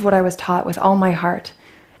believed what I was taught with all my heart,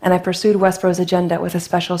 and I pursued Westboro's agenda with a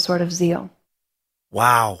special sort of zeal.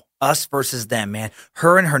 Wow. Us versus them, man.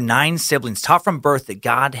 Her and her 9 siblings taught from birth that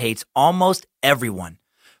God hates almost everyone,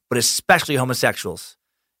 but especially homosexuals.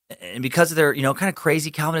 And because of their, kind of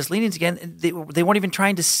crazy Calvinist leanings again, they weren't even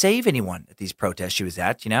trying to save anyone at these protests she was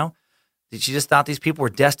at, She just thought these people were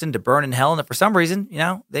destined to burn in hell, and that for some reason,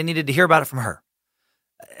 they needed to hear about it from her.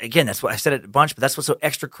 Again, that's what I said it a bunch, but that's what's so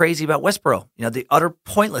extra crazy about Westboro. The utter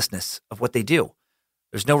pointlessness of what they do.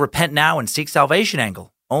 There's no repent now and seek salvation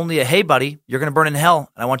angle. Only a, hey, buddy, you're going to burn in hell,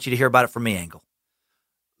 and I want you to hear about it from me angle.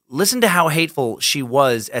 Listen to how hateful she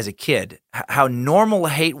was as a kid, how normal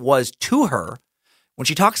hate was to her. When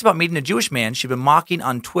she talks about meeting a Jewish man she'd been mocking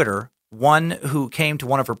on Twitter, one who came to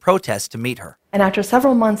one of her protests to meet her. And after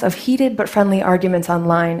several months of heated but friendly arguments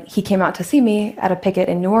online, he came out to see me at a picket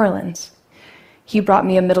in New Orleans. He brought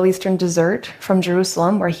me a Middle Eastern dessert from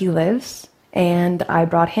Jerusalem, where he lives, and I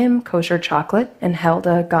brought him kosher chocolate and held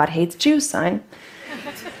a God hates Jews sign.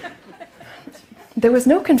 There was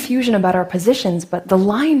no confusion about our positions, but the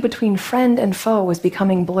line between friend and foe was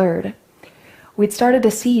becoming blurred. We'd started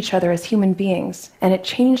to see each other as human beings, and it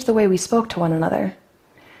changed the way we spoke to one another.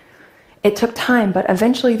 It took time, but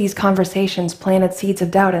eventually these conversations planted seeds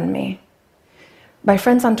of doubt in me. My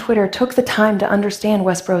friends on Twitter took the time to understand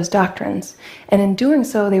Westboro's doctrines, and in doing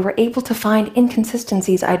so, they were able to find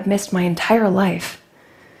inconsistencies I'd missed my entire life.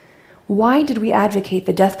 Why did we advocate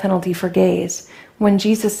the death penalty for gays when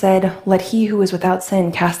Jesus said, "Let he who is without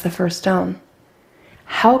sin cast the first stone"?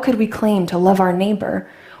 How could we claim to love our neighbor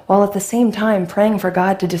while at the same time praying for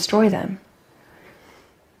God to destroy them?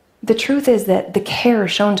 The truth is that the care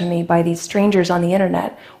shown to me by these strangers on the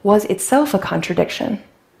internet was itself a contradiction.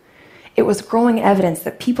 It was growing evidence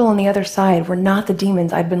that people on the other side were not the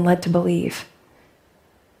demons I'd been led to believe.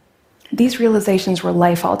 These realizations were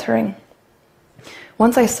life-altering.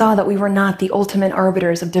 Once I saw that we were not the ultimate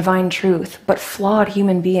arbiters of divine truth, but flawed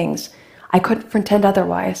human beings, I couldn't pretend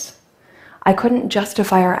otherwise. I couldn't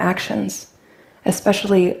justify our actions,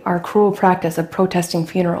 especially our cruel practice of protesting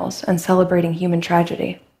funerals and celebrating human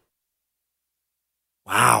tragedy.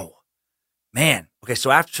 Wow. Man. Okay, so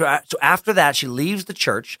after that, she leaves the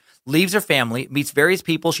church, leaves her family, meets various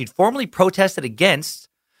people she'd formerly protested against,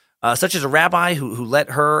 such as a rabbi who let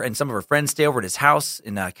her and some of her friends stay over at his house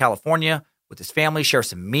in California with his family, share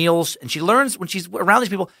some meals. And she learns when she's around these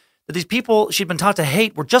people that these people she'd been taught to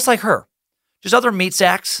hate were just like her, just other meat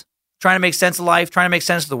sacks, trying to make sense of life, trying to make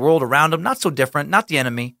sense of the world around them, not so different, not the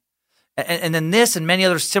enemy. And then this and many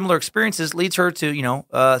other similar experiences leads her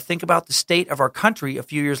to, think about the state of our country a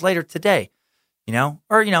few years later today,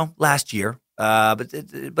 last year, but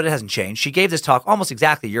it hasn't changed. She gave this talk almost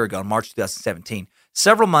exactly a year ago in March 2017,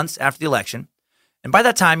 several months after the election. And by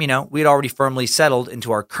that time, we had already firmly settled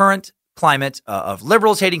into our current climate of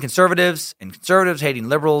liberals hating conservatives and conservatives hating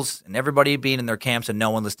liberals and everybody being in their camps and no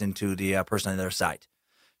one listening to the person on the other side.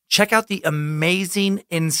 check out the amazing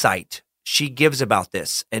insight she gives about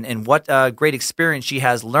this and what great experience she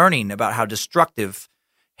has learning about how destructive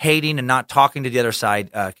hating and not talking to the other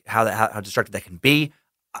side, how destructive that can be.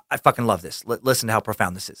 I fucking love this. Listen to how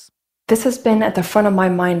profound this is. This has been at the front of my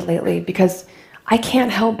mind lately because I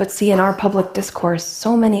can't help but see in our public discourse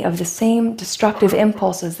so many of the same destructive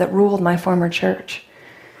impulses that ruled my former church.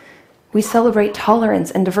 We celebrate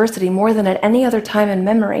tolerance and diversity more than at any other time in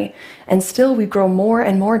memory, and still we grow more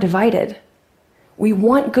and more divided. We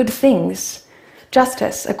want good things: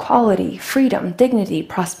 justice, equality, freedom, dignity,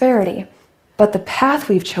 prosperity. But the path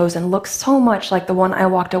we've chosen looks so much like the one I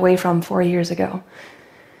walked away from 4 years ago.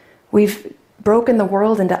 We've broken the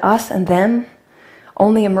world into us and them,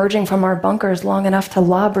 only emerging from our bunkers long enough to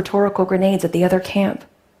lob rhetorical grenades at the other camp.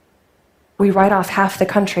 We write off half the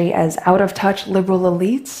country as out-of-touch liberal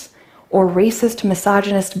elites or racist,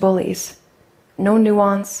 misogynist bullies. No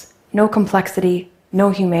nuance, no complexity,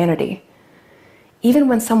 no humanity. Even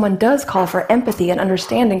when someone does call for empathy and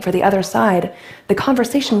understanding for the other side, the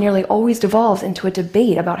conversation nearly always devolves into a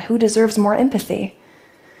debate about who deserves more empathy.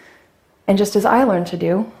 And just as I learned to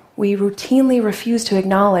do, we routinely refuse to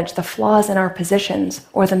acknowledge the flaws in our positions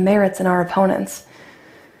or the merits in our opponents.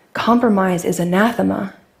 Compromise is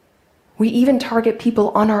anathema. We even target people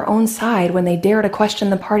on our own side when they dare to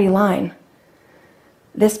question the party line.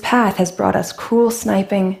 This path has brought us cruel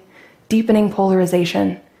sniping, deepening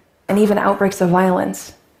polarization, and even outbreaks of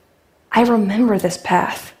violence. I remember this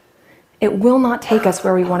path. It will not take us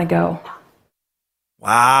where we want to go.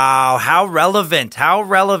 Wow, how relevant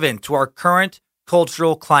to our current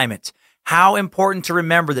cultural climate. How important to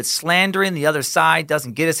remember that slandering the other side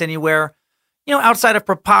doesn't get us anywhere. Outside of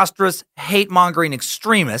preposterous, hate-mongering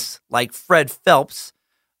extremists like Fred Phelps,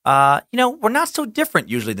 we're not so different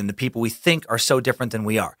usually than the people we think are so different than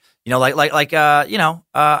we are.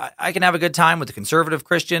 I can have a good time with a conservative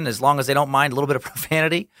Christian as long as they don't mind a little bit of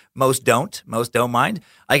profanity. Most don't mind.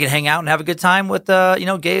 I can hang out and have a good time with,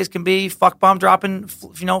 gay as can be, fuck bomb dropping,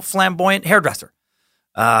 flamboyant hairdresser.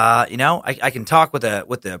 I can talk with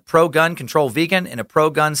a pro-gun control vegan and a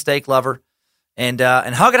pro-gun steak lover and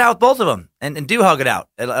hug it out with both of them and do hug it out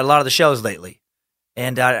at a lot of the shows lately.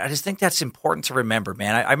 And I just think that's important to remember,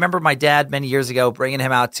 man. I remember my dad many years ago bringing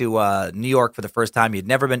him out to New York for the first time. He had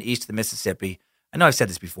never been east of the Mississippi. I know I've said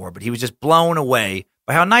this before, but he was just blown away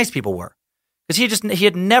by how nice people were. Because he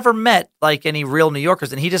had never met like any real New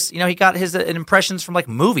Yorkers, and he just, he got his impressions from like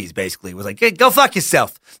movies. Basically, it was like, hey, go fuck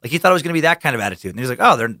yourself. Like he thought it was going to be that kind of attitude, and he was like,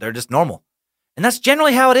 oh, they're just normal, and that's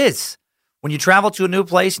generally how it is when you travel to a new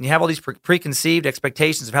place and you have all these preconceived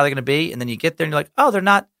expectations of how they're going to be, and then you get there and you're like, oh, they're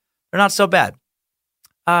not so bad.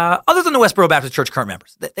 Other than the Westboro Baptist Church current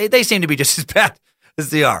members, they seem to be just as bad as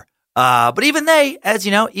they are. But even they, as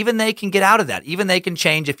you know, even they can get out of that. Even they can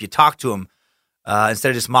change if you talk to them instead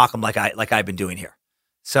of just mock them like I've been doing here.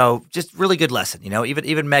 So just really good lesson.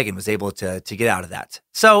 Even Megan was able to get out of that.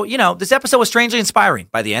 So this episode was strangely inspiring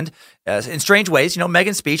by the end, in strange ways.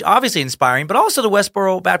 Megan's speech obviously inspiring, but also the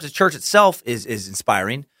Westboro Baptist Church itself is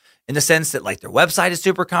inspiring. In the sense that, like, their website is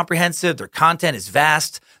super comprehensive, their content is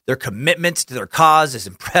vast, their commitment to their cause is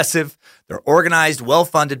impressive, they're organized,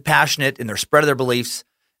 well-funded, passionate in their spread of their beliefs.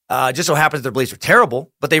 Just so happens their beliefs are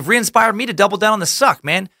terrible, but they've re-inspired me to double down on the suck,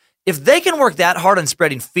 man. If they can work that hard on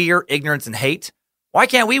spreading fear, ignorance, and hate, why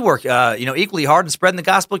can't we work, equally hard on spreading the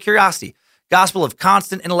gospel of curiosity, gospel of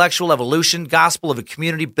constant intellectual evolution, gospel of a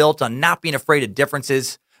community built on not being afraid of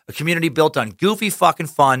differences, a community built on goofy fucking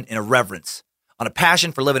fun and irreverence, on a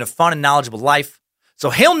passion for living a fun and knowledgeable life. So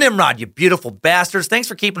hail Nimrod, you beautiful bastards. Thanks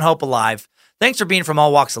for keeping hope alive. Thanks for being from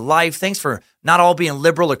all walks of life. Thanks for not all being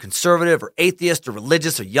liberal or conservative or atheist or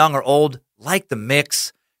religious or young or old. Like the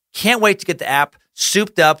mix. Can't wait to get the app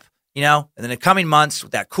souped up, and in the coming months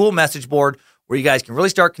with that cool message board where you guys can really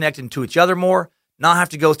start connecting to each other more, not have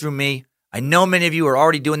to go through me. I know many of you are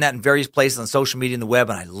already doing that in various places on social media and the web,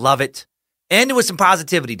 and I love it. End with some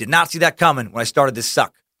positivity. Did not see that coming when I started this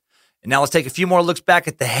suck. And now let's take a few more looks back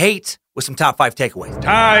at the hate with some top 5 takeaways.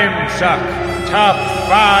 Time Suck Top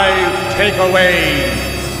 5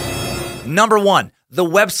 Takeaways. Number 1, the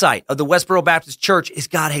website of the Westboro Baptist Church is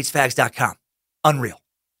GodHatesFags.com. Unreal.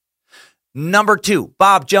 Number 2,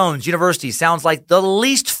 Bob Jones University sounds like the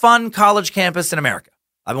least fun college campus in America.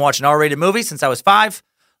 I've been watching R-rated movies since I was 5.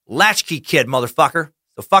 Latchkey kid, motherfucker.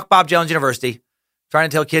 So fuck Bob Jones University. Trying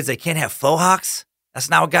to tell kids they can't have faux hawks? That's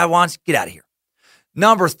not what God wants? Get out of here.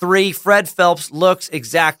 Number 3, Fred Phelps looked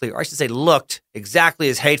exactly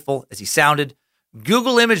as hateful as he sounded.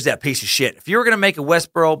 Google image that piece of shit. If you were going to make a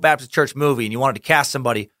Westboro Baptist Church movie and you wanted to cast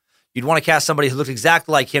somebody, you'd want to cast somebody who looked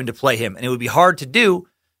exactly like him to play him. And it would be hard to do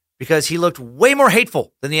because he looked way more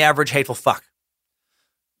hateful than the average hateful fuck.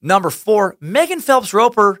 Number 4, Megan Phelps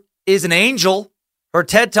Roper is an angel. Her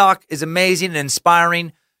TED Talk is amazing and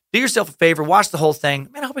inspiring. Do yourself a favor, watch the whole thing.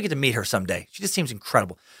 Man, I hope I get to meet her someday. She just seems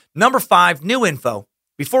incredible. Number 5, new info.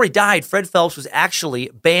 Before he died, Fred Phelps was actually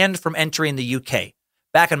banned from entering the UK.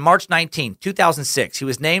 Back on March 19, 2006, he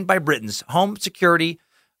was named by Britain's Home Secretary,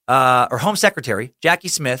 Jackie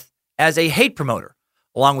Smith, as a hate promoter,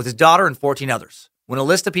 along with his daughter and 14 others. When a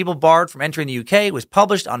list of people barred from entering the UK was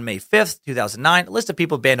published on May 5th, 2009, a list of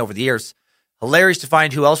people banned over the years. Hilarious to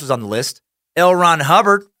find who else was on the list. L. Ron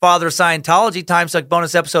Hubbard, father of Scientology, Time Suck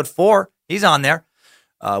bonus episode 4. He's on there.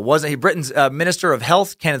 Britain's Minister of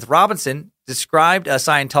Health, Kenneth Robinson, described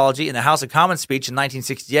Scientology in the House of Commons speech in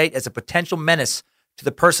 1968 as a potential menace to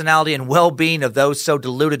the personality and well-being of those so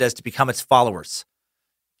deluded as to become its followers.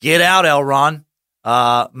 Get out, L. Ron.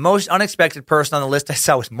 Most unexpected person on the list I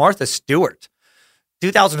saw was Martha Stewart.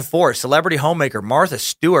 2004, celebrity homemaker Martha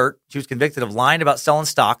Stewart, she was convicted of lying about selling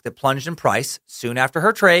stock that plunged in price soon after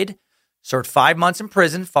her trade, served 5 months in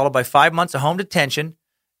prison, followed by 5 months of home detention,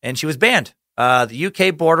 and she was banned. The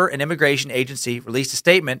UK Border and Immigration Agency released a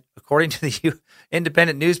statement, according to the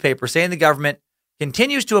independent newspaper, saying the government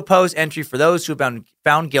continues to oppose entry for those who have been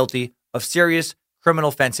found guilty of serious criminal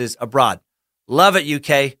offenses abroad. Love it,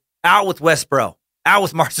 UK. Out with Westboro. Out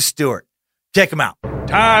with Martha Stewart. Check them out.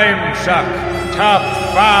 Time Suck. Top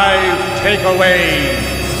 5 takeaways.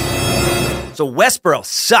 So Westboro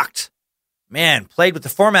sucked. Man, played with the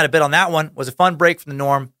format a bit on that one. Was a fun break from the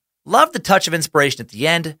norm. Loved the touch of inspiration at the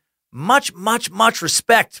end. Much, much, much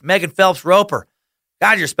respect, Megan Phelps Roper.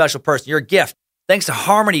 God, you're a special person. You're a gift. Thanks to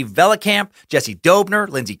Harmony Velicamp, Jesse Dobner,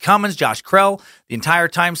 Lindsey Cummins, Josh Krell, the entire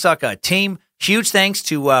Time Suck team. Huge thanks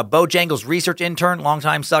to Bojangles research intern,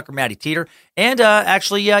 longtime sucker Maddie Teeter, and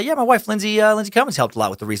my wife Lindsey Cummins helped a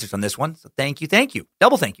lot with the research on this one. So thank you,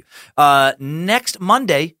 double thank you. Next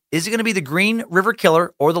Monday, is it going to be the Green River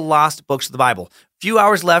Killer or the Lost Books of the Bible? Few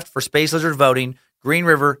hours left for Space Lizard voting. Green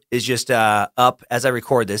River is just up as I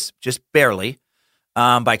record this, just barely,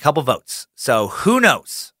 by a couple votes. So who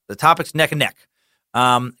knows? The topic's neck and neck.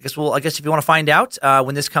 I guess if you want to find out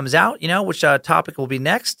when this comes out, which topic will be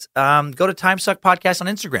next, go to Time Suck Podcast on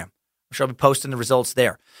Instagram. I'm sure I'll be posting the results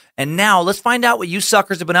there. And now let's find out what you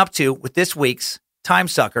suckers have been up to with this week's Time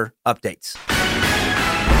Sucker Updates.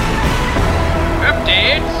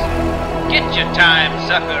 Updates? Get your Time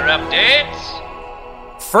Sucker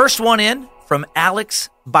updates. First one in from Alex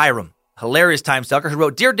Byram, hilarious Time Sucker, who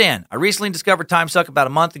wrote, Dear Dan, I recently discovered Time Suck about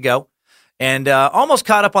a month ago and almost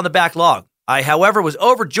caught up on the backlog. I, however, was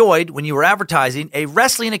overjoyed when you were advertising a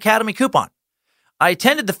Wrestling Academy coupon. I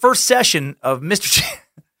attended the first session of Mr.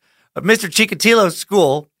 Chikatilo's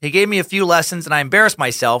school. He gave me a few lessons, and I embarrassed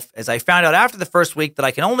myself as I found out after the first week that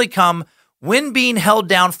I can only come when being held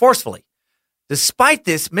down forcefully. Despite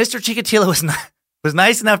this, Mr. Chikatilo was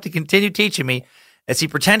nice enough to continue teaching me as he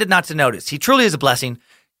pretended not to notice. He truly is a blessing.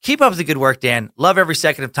 Keep up the good work, Dan. Love every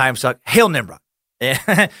second of Time Suck. Hail Nimrod.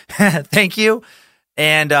 Thank you.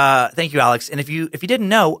 And thank you, Alex. And if you didn't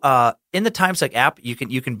know, in the Time Suck app, you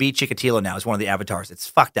can be Chikatilo now as one of the avatars. It's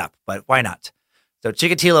fucked up, but why not? So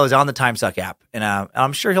Chikatilo is on the Time Suck app, and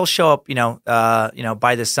I'm sure he'll show up,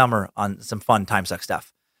 by this summer on some fun Time Suck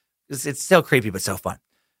stuff. It's so creepy, but so fun.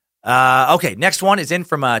 Okay, next one is in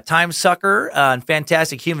from a Time Sucker and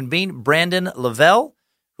fantastic human being, Brandon Lavelle,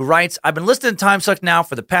 who writes, I've been listening to Time Suck now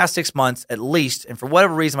for the past 6 months at least, and for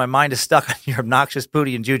whatever reason, my mind is stuck on your obnoxious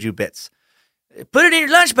Pootie and Juju bits. Put it in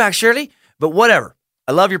your lunchbox, Shirley. But whatever.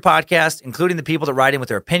 I love your podcast, including the people that write in with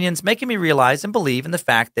their opinions, making me realize and believe in the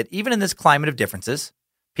fact that even in this climate of differences,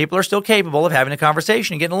 people are still capable of having a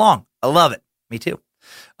conversation and getting along. I love it. Me too.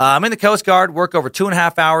 I'm in the Coast Guard, work over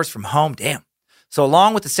 2.5 hours from home. Damn. So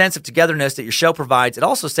along with the sense of togetherness that your show provides, it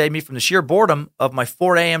also saved me from the sheer boredom of my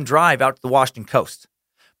 4 a.m. drive out to the Washington coast.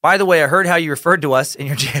 By the way, I heard how you referred to us in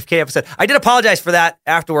your JFK episode. I did apologize for that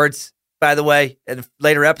afterwards. By the way, in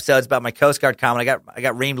later episodes about my Coast Guard comment, I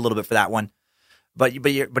got reamed a little bit for that one. But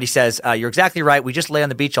he says, you're exactly right. We just lay on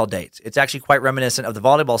the beach all day. It's actually quite reminiscent of the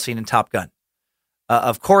volleyball scene in Top Gun.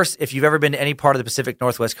 Of course, if you've ever been to any part of the Pacific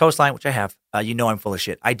Northwest coastline, which I have, you know I'm full of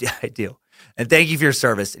shit. I do. And thank you for your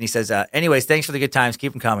service. And he says, anyways, thanks for the good times.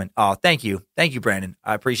 Keep them coming. Oh, thank you. Thank you, Brandon.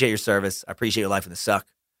 I appreciate your service. I appreciate your life in the suck.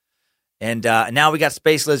 And now we got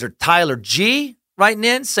Space Lizard Tyler G writing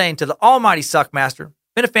in saying, to the almighty Suckmaster,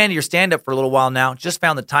 been a fan of your stand-up for a little while now. Just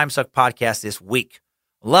found the Time Suck podcast this week.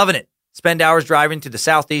 Loving it. Spend hours driving to the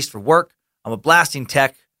southeast for work. I'm a blasting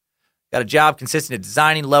tech. Got a job consisting of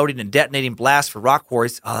designing, loading, and detonating blasts for rock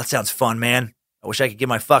quarries. Oh, that sounds fun, man. I wish I could get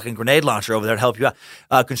my fucking grenade launcher over there to help you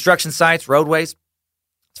out. Construction sites, roadways.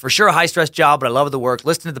 It's for sure a high-stress job, but I love the work.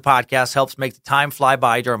 Listening to the podcast helps make the time fly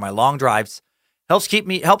by during my long drives.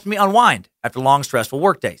 Helps me unwind after long, stressful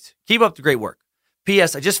work days. Keep up the great work.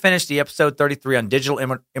 P.S. I just finished the episode 33 on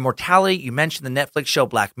digital immortality. You mentioned the Netflix show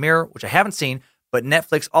Black Mirror, which I haven't seen, but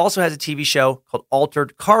Netflix also has a TV show called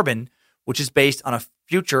Altered Carbon, which is based on a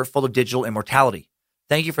future full of digital immortality.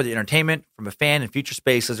 Thank you for the entertainment from a fan in Future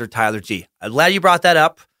Space Lizard, Tyler G. I'm glad you brought that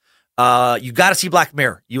up. You got to see Black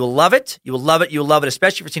Mirror. You will love it. You will love it. You will love it,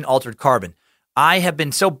 especially if you've seen Altered Carbon. I have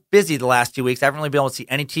been so busy the last 2 weeks, I haven't really been able to see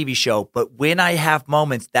any TV show, but when I have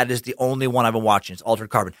moments, that is the only one I've been watching. It's Altered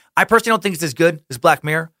Carbon. I personally don't think it's as good as Black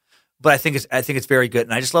Mirror, but I think it's very good.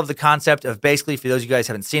 And I just love the concept of basically, for those of you guys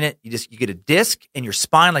who haven't seen it, you get a disc in your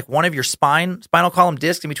spine, like one of your spinal column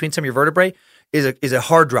discs in between some of your vertebrae is a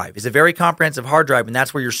hard drive, is a very comprehensive hard drive, and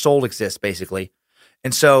that's where your soul exists, basically.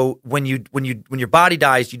 And so when your body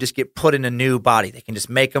dies, you just get put in a new body. They can just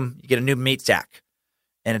make them. You get a new meat sack.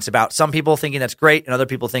 And it's about some people thinking that's great and other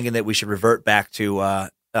people thinking that we should revert back to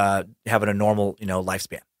having a normal,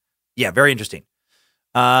 lifespan. Yeah, very interesting.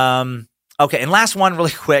 Okay, and last one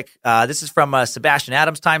really quick. This is from Sebastian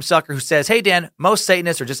Adams, Time Sucker, who says, "Hey, Dan, most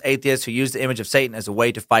Satanists are just atheists who use the image of Satan as a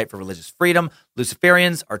way to fight for religious freedom.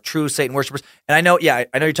 Luciferians are true Satan worshipers." And I know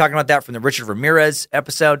you're talking about that from the Richard Ramirez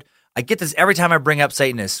episode. I get this every time I bring up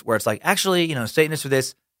Satanists, where it's like, actually, Satanists are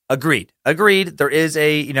this. Agreed. There is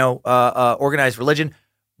a, organized religion.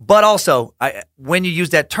 But also, when you use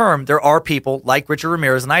that term, there are people like Richard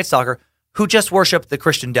Ramirez, the Night Stalker, who just worship the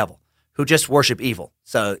Christian devil, who just worship evil.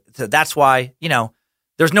 So that's why,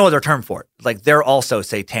 there's no other term for it. Like, they're also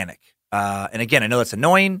satanic. And again, I know that's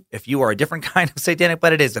annoying if you are a different kind of satanic,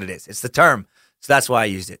 but it is what it is. It's the term. So that's why I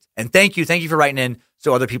used it. And thank you for writing in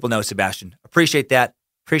so other people know, Sebastian. Appreciate that.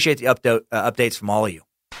 Appreciate the updates from all of you.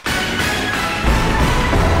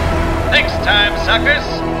 Thanks, Time Suckers.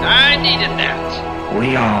 I needed that.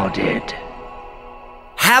 We all did.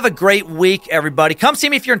 Have a great week, everybody. Come see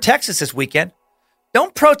me if you're in Texas this weekend.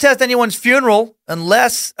 Don't protest anyone's funeral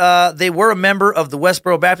unless they were a member of the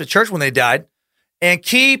Westboro Baptist Church when they died. And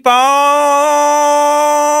keep on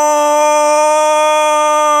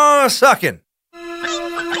sucking.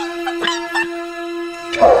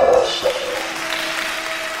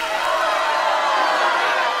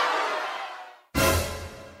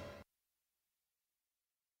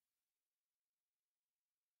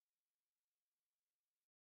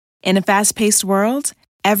 In a fast-paced world,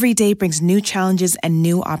 every day brings new challenges and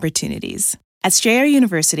new opportunities. At Strayer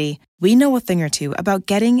University, we know a thing or two about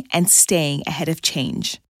getting and staying ahead of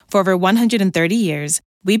change. For over 130 years,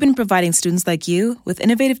 we've been providing students like you with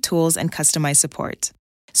innovative tools and customized support,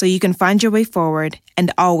 so you can find your way forward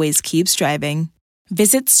and always keep striving.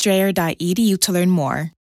 Visit strayer.edu to learn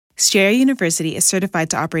more. Strayer University is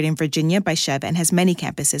certified to operate in Virginia by Chev and has many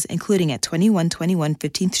campuses, including at 2121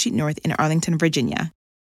 15th Street North in Arlington, Virginia.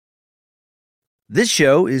 This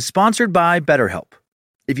show is sponsored by BetterHelp.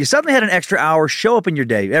 If you suddenly had an extra hour show up in your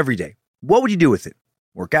day every day, what would you do with it?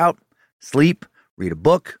 Work out, sleep, read a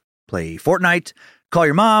book, play Fortnite, call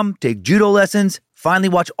your mom, take judo lessons, finally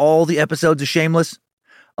watch all the episodes of Shameless?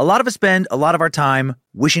 A lot of us spend a lot of our time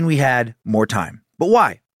wishing we had more time. But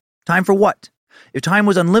why? Time for what? If time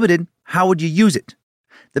was unlimited, how would you use it?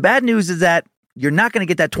 The bad news is that you're not going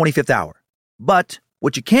to get that 25th hour. But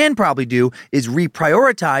what you can probably do is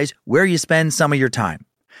reprioritize where you spend some of your time.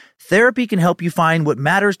 Therapy can help you find what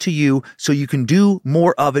matters to you so you can do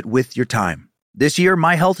more of it with your time. This year,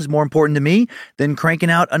 my health is more important to me than cranking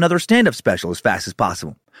out another stand-up special as fast as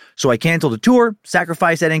possible. So I canceled a tour,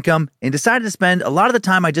 sacrificed that income, and decided to spend a lot of the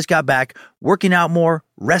time I just got back working out more,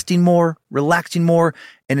 resting more, relaxing more,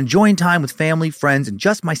 and enjoying time with family, friends, and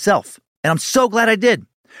just myself. And I'm so glad I did.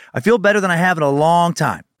 I feel better than I have in a long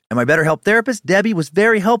time. And my BetterHelp therapist, Debbie, was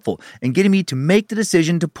very helpful in getting me to make the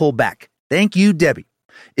decision to pull back. Thank you, Debbie.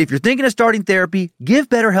 If you're thinking of starting therapy, give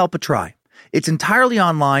BetterHelp a try. It's entirely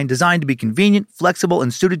online, designed to be convenient, flexible,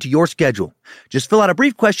 and suited to your schedule. Just fill out a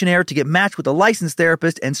brief questionnaire to get matched with a licensed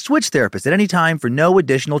therapist and switch therapists at any time for no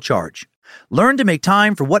additional charge. Learn to make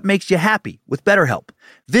time for what makes you happy with BetterHelp.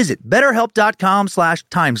 Visit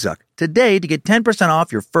BetterHelp.com/timesuck today to get 10%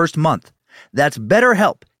 off your first month. That's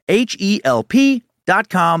BetterHelp,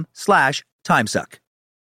 HELP.com/timesuck.